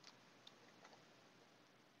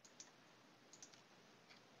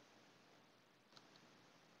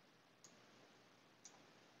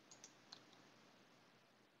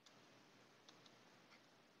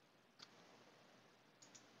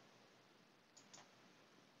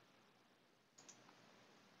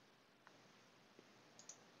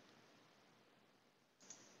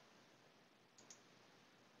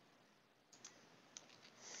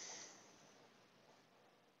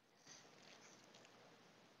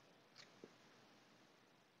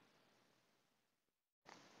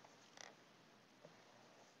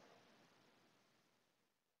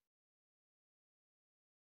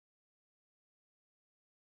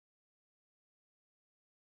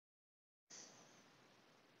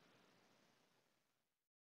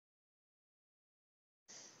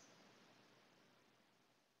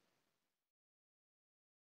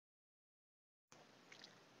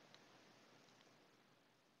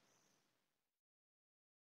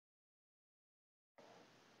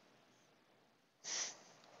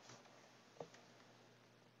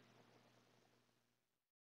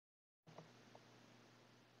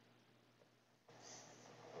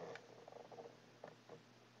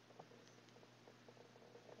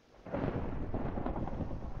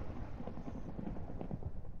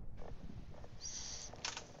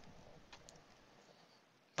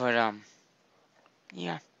 But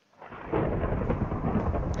yeah.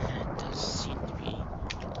 It does seem to be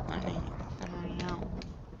letting right out.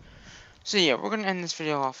 So yeah, we're gonna end this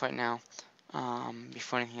video off right now.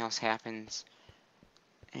 Before anything else happens.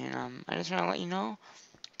 And I just wanna let you know,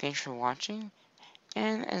 thanks for watching.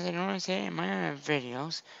 And as I normally say in my other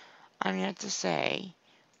videos, I'm yet to say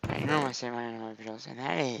what I normally say in my other videos, and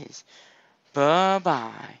that is bye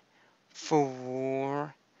bye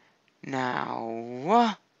for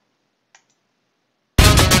now.